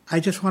 I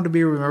just want to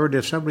be remembered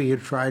as somebody who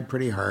tried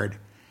pretty hard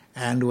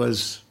and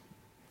was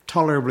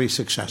tolerably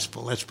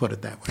successful. Let's put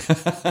it that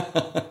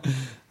way.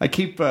 I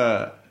keep...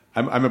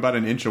 I'm about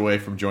an inch away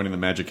from joining the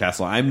Magic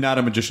Castle. I'm not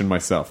a magician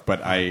myself,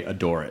 but I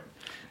adore it.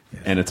 Yeah.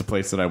 And it's a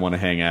place that I want to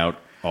hang out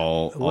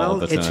all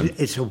the time.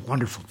 It's a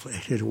wonderful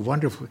place. It's a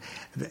wonderful...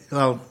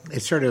 Well,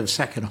 it's sort of a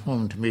second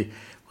home to me.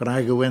 When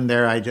I go in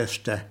there, I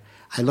just...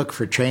 I look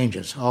for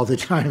changes all the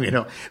time, you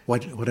know.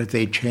 What have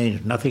they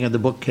changed? Nothing in the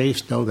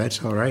bookcase? No,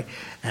 that's all right.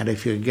 And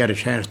if you get a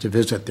chance to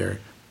visit their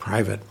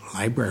private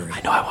library...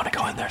 I know I want to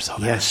go in there so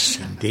bad. Yes,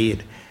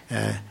 indeed.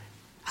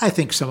 I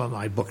think some of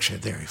my books are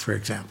there, for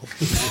example.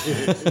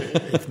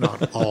 If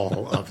not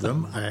all of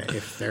them.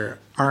 If there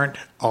aren't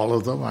all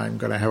of them, I'm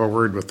going to have a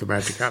word with the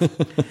Magic Castle.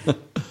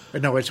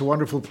 But no, it's a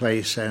wonderful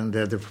place, and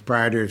the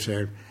proprietors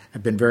have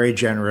been very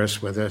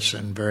generous with us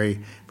and very,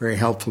 very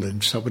helpful in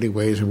so many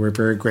ways, and we're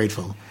very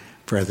grateful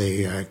for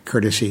the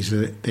courtesies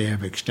that they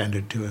have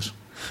extended to us.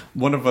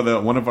 One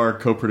of our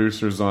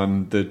co-producers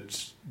on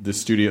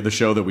the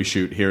show that we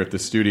shoot here at the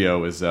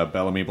studio is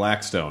Bellamy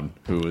Blackstone,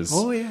 who is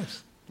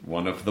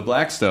one of the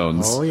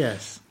Blackstones. Oh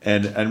yes.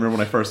 And I remember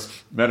when I first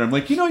met her, I'm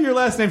like, you know your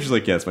last name? She's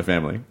like, yeah, it's my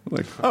family. I'm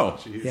like, oh,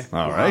 yeah.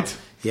 All right.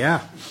 Yeah.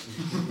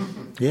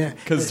 Yeah.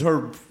 Because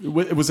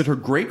was it her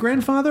great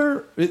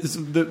grandfather?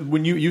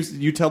 When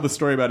you tell the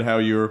story about how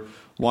you're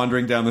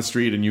wandering down the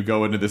street and you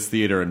go into this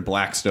theater and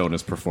Blackstone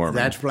is performing.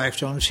 That's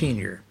Blackstone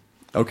Sr.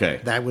 Okay.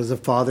 That was the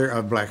father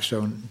of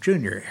Blackstone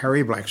Jr.,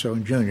 Harry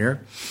Blackstone Jr.,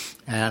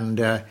 and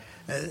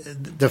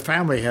the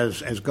family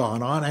has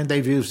gone on, and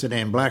they've used the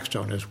name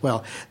Blackstone as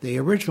well. The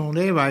original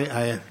name,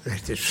 it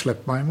just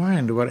slipped my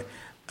mind.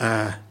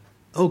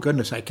 Oh,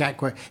 goodness, I can't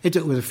quite... It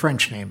was a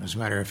French name, as a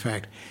matter of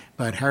fact.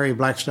 But Harry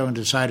Blackstone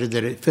decided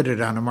that it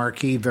fitted on a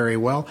marquee very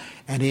well,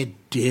 and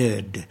it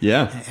did.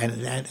 Yeah.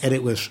 And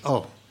it was...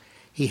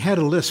 he had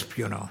a lisp,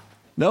 you know.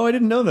 No, I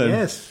didn't know that.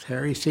 Yes,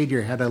 Harry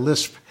Sr. had a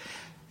lisp.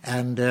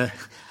 And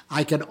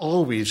I can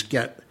always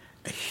get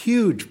a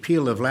huge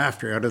peal of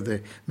laughter out of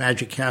the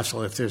Magic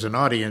Castle if there's an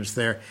audience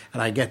there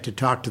and I get to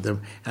talk to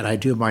them and I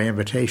do my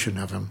imitation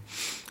of him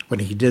when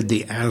he did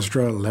the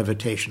Asdra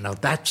levitation. Now,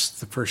 that's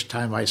the first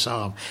time I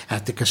saw him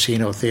at the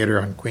Casino Theatre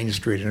on Queen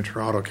Street in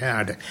Toronto,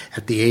 Canada,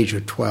 at the age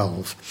of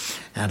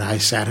 12. And I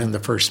sat in the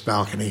first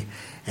balcony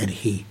and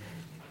he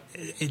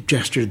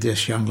gestured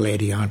this young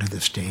lady onto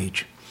the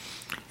stage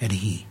and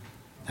he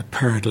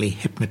apparently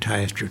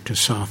hypnotized her to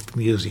soft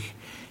music.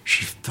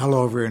 She fell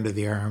over into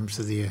the arms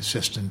of the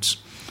assistants,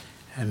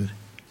 and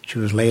she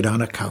was laid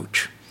on a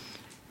couch.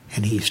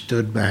 And he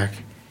stood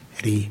back,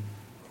 and he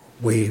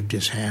waved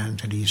his hand,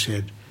 and he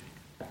said,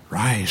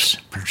 "Rise,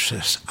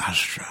 Princess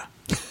Astra."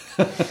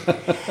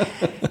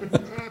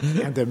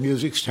 And the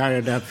music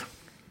started up,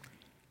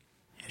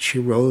 and she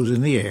rose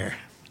in the air.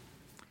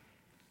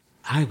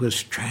 I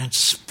was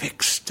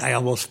transfixed. I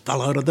almost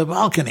fell out of the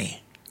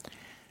balcony.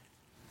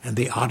 And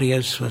the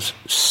audience was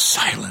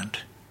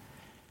silent.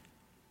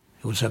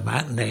 It was a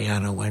matinee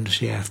on a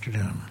Wednesday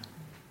afternoon.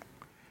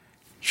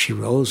 She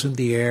rose in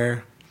the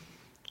air,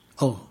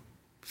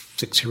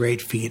 6 or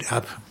 8 feet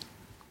up,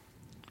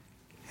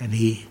 and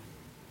he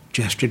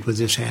gestured with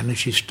his hand and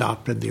she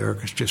stopped and the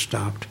orchestra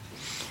stopped.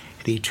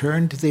 And he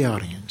turned to the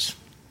audience.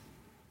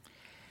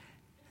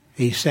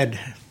 He said,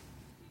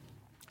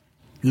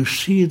 "You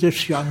see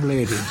this young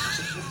lady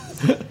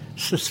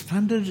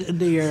suspended in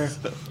the air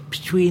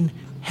between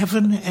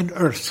heaven and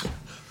earth.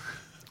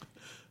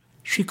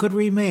 She could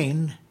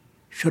remain,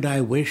 should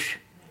I wish,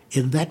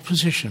 in that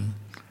position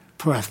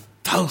for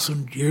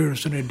 1,000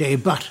 years and a day,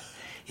 but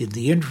in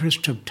the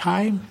interest of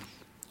time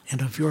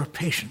and of your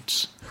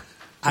patience,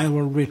 I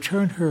will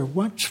return her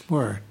once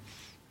more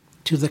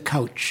to the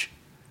couch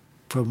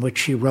from which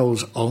she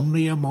rose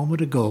only a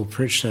moment ago.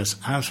 Princess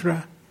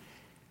Asra,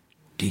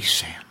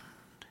 descend."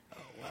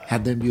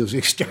 And the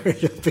music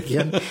started up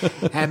again.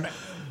 And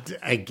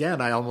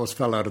again, I almost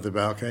fell out of the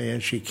balcony,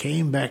 and she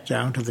came back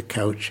down to the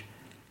couch,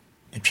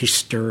 and she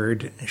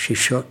stirred, and she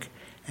shook,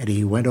 and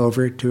he went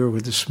over to her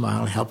with a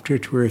smile, helped her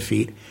to her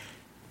feet,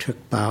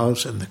 took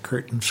bows, and the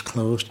curtains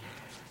closed.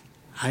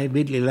 I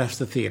immediately left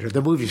the theater.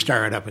 The movie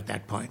started up at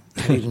that point.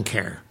 I didn't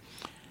care.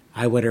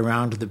 I went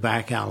around to the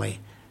back alley,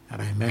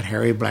 and I met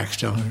Harry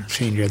Blackstone,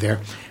 Sr.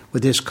 there,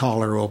 with his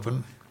collar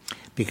open,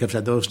 because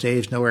in those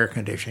days, no air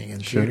conditioning in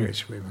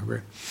theaters,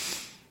 remember?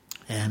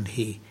 And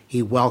he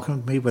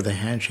welcomed me with a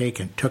handshake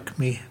and took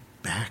me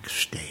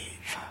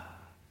backstage.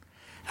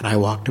 And I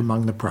walked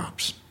among the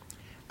props.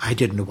 I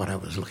didn't know what I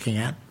was looking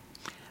at.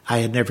 I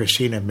had never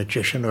seen a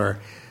magician or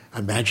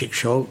a magic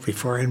show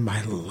before in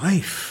my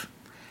life.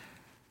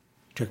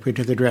 Took me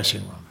to the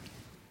dressing room.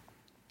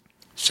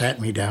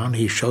 Sat me down.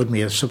 He showed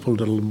me a simple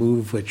little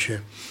move, which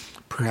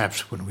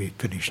perhaps when we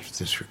finished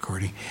this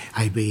recording,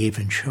 I may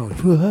even show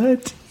it.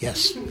 What?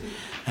 Yes.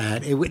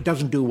 It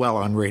doesn't do well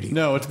on radio.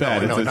 No, it's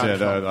bad. No, it's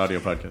an audio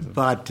podcast.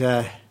 But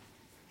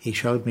he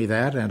showed me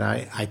that, and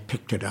I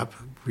picked it up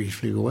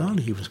reasonably well.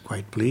 He was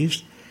quite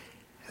pleased.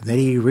 And then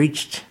he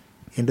reached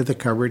into the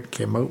cupboard,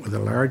 came out with a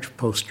large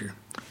poster,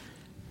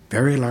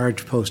 very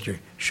large poster,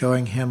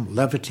 showing him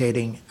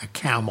levitating a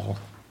camel.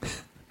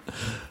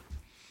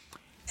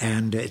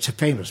 And it's a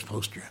famous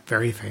poster,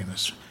 very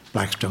famous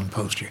Blackstone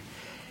poster.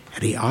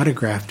 And he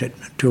autographed it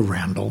to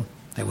Randall.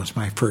 That was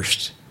my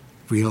first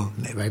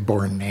my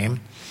born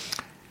name.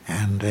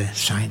 And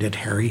signed it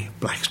Harry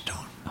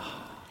Blackstone.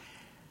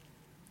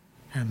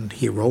 And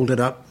he rolled it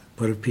up,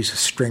 put a piece of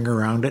string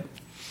around it,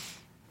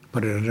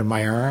 put it under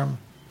my arm.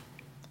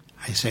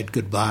 I said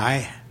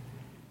goodbye,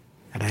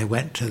 and I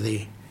went to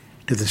the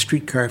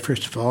streetcar,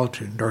 first of all,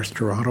 to North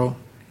Toronto,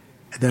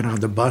 and then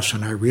on the bus,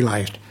 and I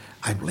realized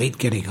I'm late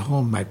getting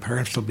home. My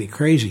parents will be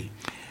crazy.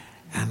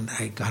 And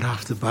I got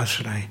off the bus,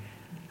 and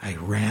I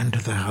ran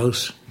to the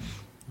house,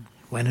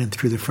 went in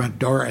through the front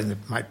door, and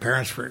my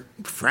parents were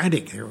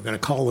frantic. They were going to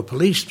call the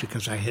police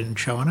because I hadn't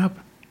shown up.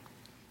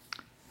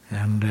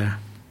 And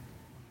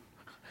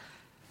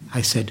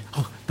I said,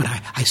 but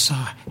I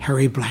saw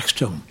Harry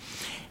Blackstone,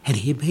 and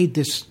he made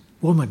this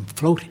woman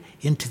float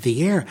into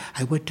the air.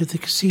 I went to the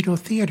Casino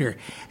Theatre,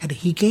 and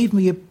he gave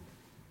me and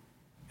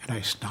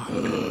I stopped.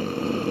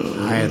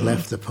 I had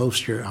left the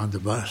poster on the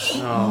bus.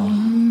 Oh,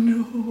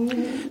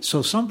 no.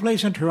 So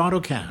someplace in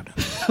Toronto, Canada,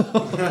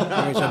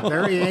 there's a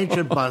very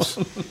ancient bus,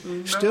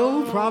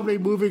 still probably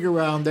moving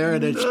around there,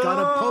 and it's got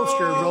a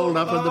poster rolled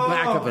up in the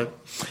back of it.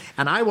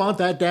 And I want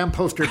that damn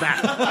poster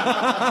back.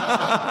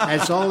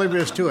 That's all there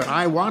is to it.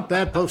 I want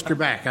that poster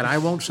back, and I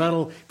won't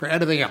settle for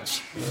anything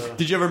else.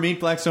 Did you ever meet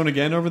Blackstone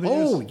again over the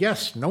years? Oh,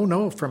 yes.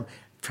 No.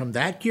 From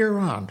that year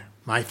on,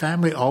 my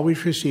family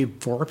always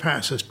received 4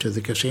 passes to the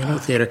Casino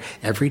Theatre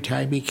every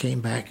time he came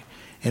back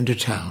into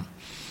town.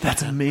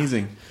 That's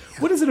amazing.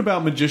 Yeah. What is it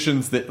about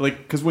magicians that,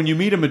 because when you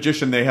meet a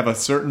magician, they have a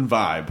certain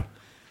vibe.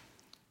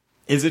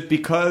 Is it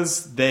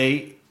because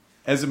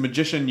as a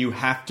magician, you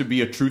have to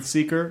be a truth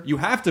seeker? You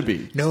have to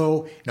be.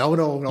 No.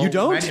 You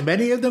don't?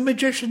 Many of the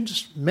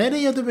magicians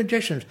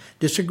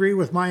disagree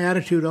with my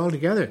attitude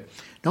altogether.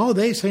 No,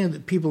 they say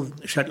that people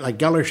like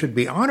Geller should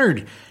be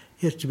honored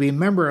is to be a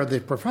member of the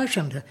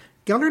profession.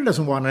 Gellert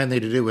doesn't want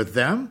anything to do with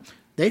them.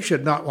 They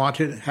should not want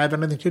to have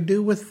anything to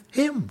do with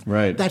him.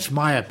 Right. That's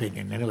my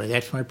opinion. Anyway,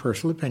 that's my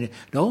personal opinion.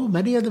 No,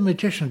 many of the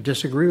magicians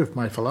disagree with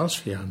my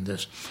philosophy on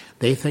this.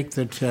 They think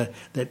that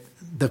that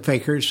the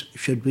fakers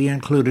should be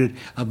included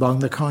among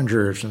the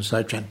conjurers and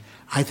such. And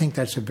I think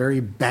that's a very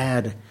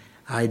bad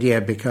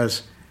idea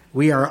because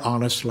we are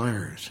honest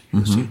liars,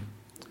 you see.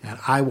 And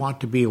I want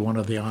to be one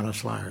of the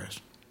honest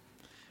liars.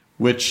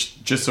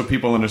 Which, just so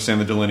people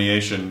understand the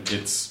delineation,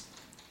 it's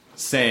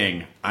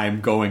saying, I'm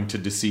going to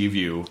deceive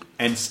you,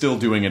 and still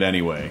doing it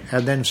anyway.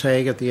 And then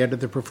saying at the end of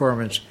the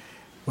performance,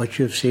 what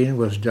you've seen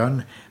was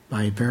done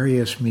by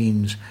various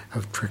means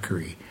of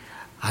trickery.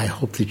 I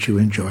hope that you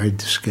enjoyed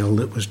the skill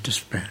that was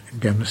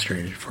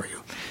demonstrated for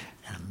you.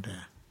 And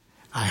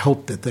I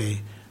hope that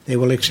they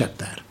will accept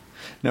that.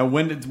 Now,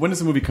 when does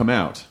the movie come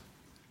out?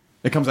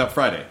 It comes out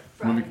Friday.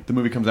 The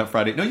movie comes out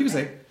Friday. No, you can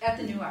say. At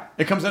the New Art.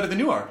 It comes out at the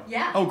New Art?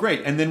 Yeah. Oh,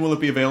 great. And then will it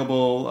be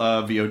available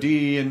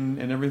VOD and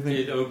everything?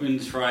 It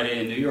opens Friday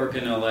in New York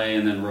and LA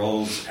and then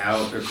rolls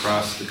out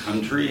across the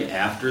country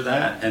after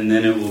that. And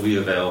then it will be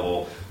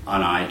available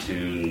on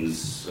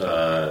iTunes,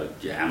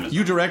 Amazon.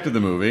 You directed the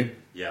movie.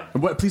 Yeah.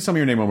 Please tell me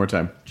your name one more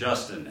time.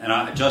 Justin.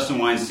 And Justin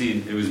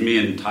Weinstein, it was me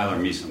and Tyler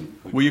Meeson.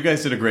 Well, you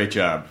guys did a great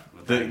job.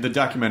 The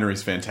documentary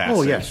is fantastic.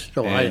 Oh, yes.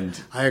 So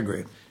I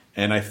agree.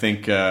 And I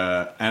think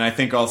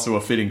also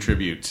a fitting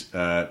tribute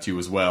to you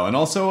as well, and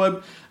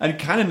also a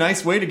kind of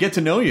nice way to get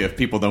to know you if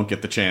people don't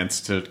get the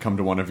chance to come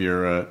to one of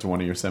your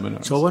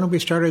seminars. So when have we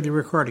started the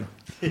recording?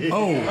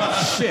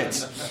 Oh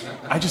shit!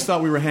 I just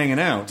thought we were hanging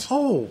out.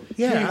 Oh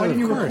yeah, Hey, why didn't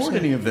you of course. record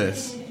any of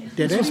this?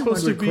 Did This was anyone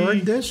supposed to record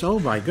be- this? Oh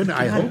my goodness,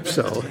 I hope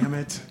so. Damn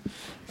it!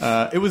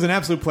 It was an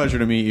absolute pleasure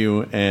to meet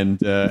you,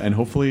 and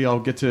hopefully I'll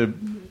get to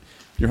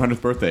your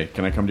 100th birthday.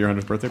 Can I come to your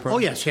 100th birthday party? Oh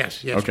yes.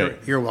 Okay.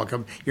 You're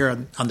welcome. You're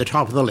on the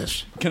top of the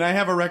list. Can I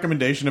have a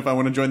recommendation if I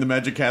want to join the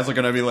Magic Castle?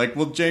 Can I be like,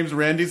 well, James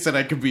Randi said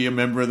I could be a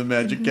member of the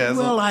Magic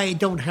Castle? Well, I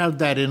don't have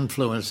that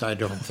influence, I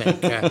don't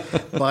think.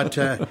 But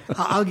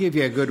I'll give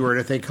you a good word.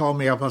 If they call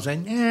me up, I'll say,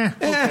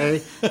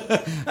 okay.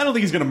 I don't think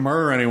he's going to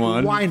murder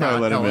anyone. Why Probably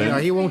not? let him No,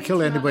 in. he won't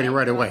kill anybody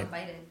right away.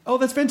 Oh,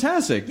 that's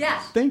fantastic.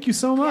 Yes. Thank you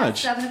so Yeah,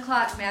 much. 7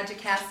 o'clock, Magic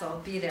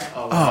Castle. Be there.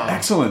 Oh,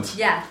 excellent.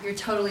 Yeah, you're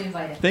totally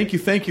invited. Thank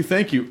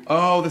you.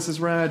 Oh, this is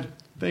rad.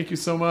 Thank you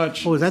so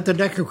much. Oh, is that the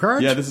deck of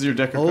cards? Yeah, this is your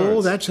deck of Oh,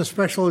 cards. that's a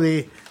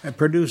specially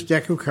produced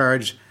deck of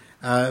cards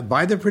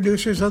by the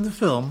producers of the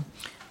film.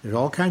 There's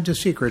all kinds of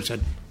secrets.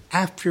 And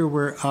after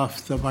we're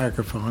off the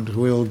microphone,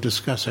 we'll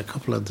discuss a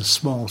couple of the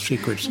small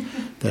secrets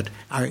that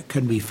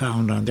can be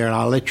found on there.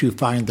 I'll let you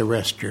find the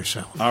rest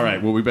yourself. All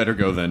right, well, we better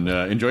go then.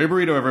 Enjoy your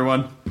burrito,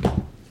 everyone.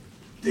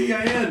 The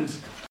end.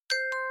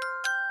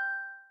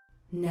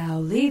 Now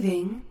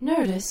leaving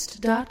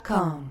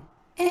Nerdist.com.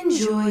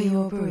 Enjoy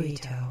your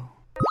burrito.